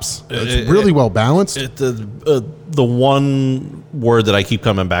hops. It's really well balanced. The one word that I keep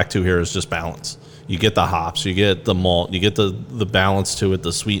coming back to here is just balance. You get the hops, you get the malt, you get the balance to it,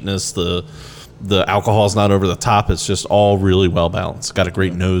 the sweetness, the alcohol's not over the top. It's just all really well balanced. Got a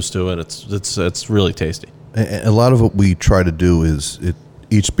great nose to it. It's really tasty. A lot of what we try to do is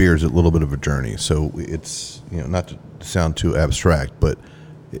each beer is a little bit of a journey. So it's not to sound too abstract, but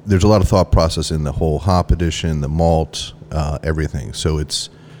there's a lot of thought process in the whole hop addition, the malt, everything. So it's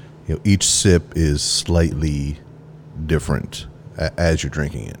each sip is slightly different as you're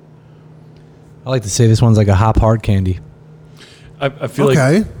drinking it. I like to say this one's like a hop hard candy. I feel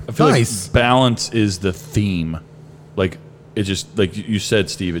Okay. like Nice. balance is the theme. Like it just, like you said,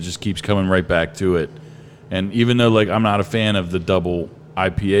 Steve, it just keeps coming right back to it. And even though, like, I'm not a fan of the double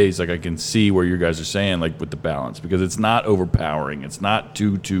IPAs, like, I can see where you guys are saying, like, with the balance, because it's not overpowering. It's not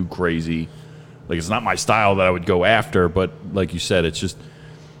too crazy. Like, it's not my style that I would go after, but like you said, it's just,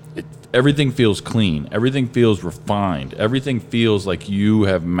 everything feels clean. Everything feels refined. Everything feels like you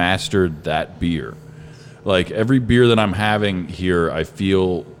have mastered that beer. Like, every beer that I'm having here, I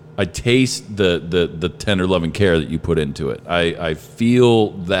taste the tender love and care that you put into it. I feel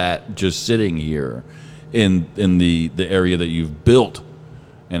that just sitting here in the area that you've built,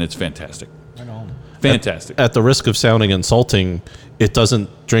 and it's fantastic. Fantastic. At the risk of sounding insulting, it doesn't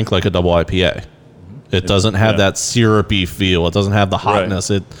drink like a double IPA. It doesn't have that syrupy feel. It doesn't have the hotness.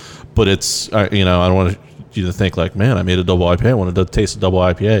 Right. But it's, I don't want you to think like, man, I made a double IPA. I wanted to taste a double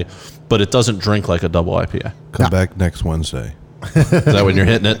IPA. But it doesn't drink like a double IPA. Come back next Wednesday. Is that when you're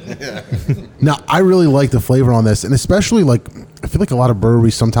hitting it? Now, I really like the flavor on this, and especially, like, I feel like a lot of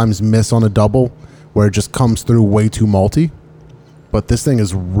breweries sometimes miss on a double where it just comes through way too malty. But this thing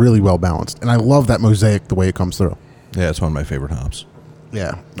is really well balanced, and I love that mosaic the way it comes through. Yeah, it's one of my favorite hops.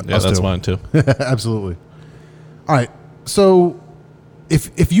 Yeah, That's mine too. Absolutely. All right, so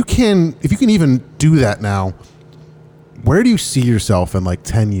if you can even do that now, where do you see yourself in like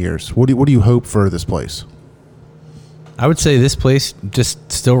 10 years? What do you hope for this place? I would say this place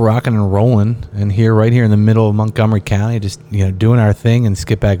just still rocking and rolling, and right here in the middle of Montgomery County, just doing our thing in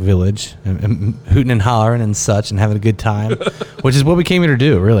Skipback Village, and hooting and hollering and such, and having a good time, which is what we came here to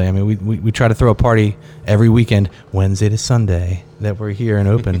do. Really, I mean, we try to throw a party every weekend, Wednesday to Sunday, that we're here and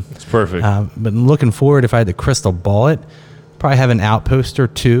open. It's perfect. But looking forward, if I had to crystal ball it, probably have an outpost or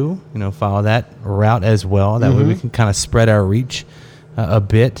two. Follow that route as well. That way we can kind of spread our reach a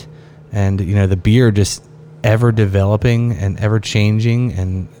bit, and the beer just ever developing and ever changing,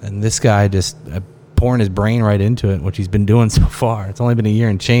 and this guy just pouring his brain right into it, which he's been doing so far. It's only been a year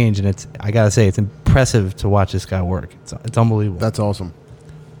and change, and I gotta say, it's impressive to watch this guy work. It's unbelievable. That's awesome.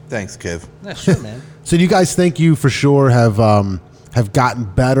 Thanks, Kev. Yeah, sure, man. So do you guys think you for sure have gotten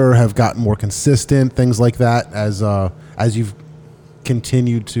better, have gotten more consistent, things like that, as you've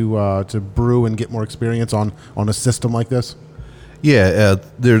continued to brew and get more experience on a system like this? Yeah,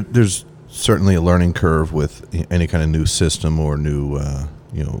 there's certainly a learning curve with any kind of new system or new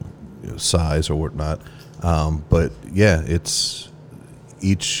size or whatnot. But yeah, it's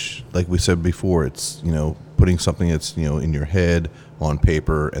each, like we said before, it's putting something that's in your head on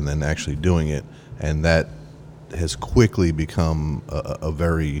paper and then actually doing it, and that has quickly become a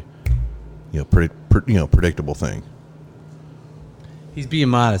very predictable thing. He's being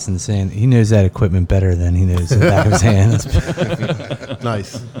modest and saying he knows that equipment better than he knows the back of his hand.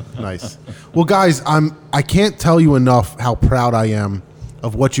 Nice. Well, guys, I can't tell you enough how proud I am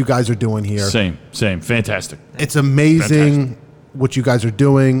of what you guys are doing here. Same. Fantastic. It's amazing what you guys are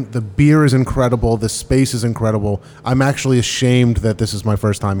doing. The beer is incredible. The space is incredible. I'm actually ashamed that this is my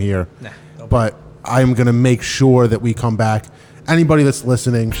first time here, but I'm going to make sure that we come back. Anybody that's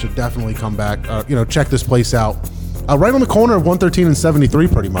listening should definitely come back. Check this place out. Right on the corner of 113 and 73,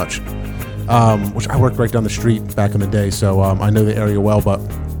 pretty much, which I worked right down the street back in the day, so I know the area well. But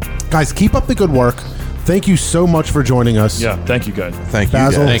guys, keep up the good work. Thank you so much for joining us. Yeah, thank you guys. Thank you,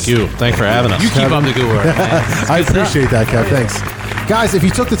 Basil. guys. Thank you. Thanks for having us. You keep up the good work, man. I appreciate that, Kev. Thanks. Guys, if you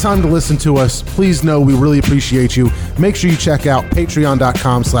took the time to listen to us, please know we really appreciate you. Make sure you check out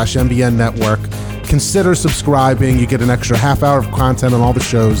patreon.com/MBN Network. Consider subscribing. You get an extra half hour of content on all the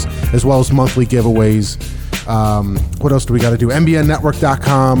shows, as well as monthly giveaways. What else do we got to do?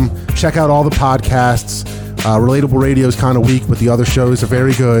 MBNnetwork.com. Check out all the podcasts. Relatable Radio is kind of weak, but the other shows are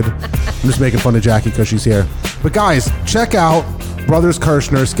very good. I'm just making fun of Jackie because she's here. But guys, check out Brothers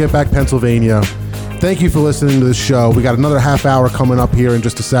Kirshner, Skipback, Pennsylvania. Thank you for listening to this show. We got another half hour coming up here in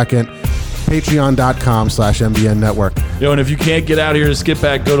just a second. Patreon.com/MBN Network. Yo, and if you can't get out here to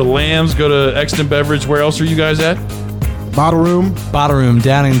Skipback, go to Lambs, go to Exton Beverage. Where else are you guys at? Bottle Room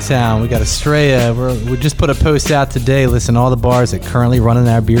down in town. We got Estrella. We just put a post out today listing all the bars that currently running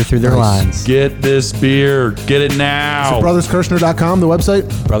our beer through their lines. Get this beer. Get it now. So BrothersKirshner.com, the website?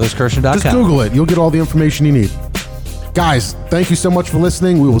 BrothersKirshner.com. Just Google it. You'll get all the information you need. Guys, thank you so much for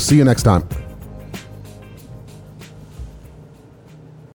listening. We will see you next time.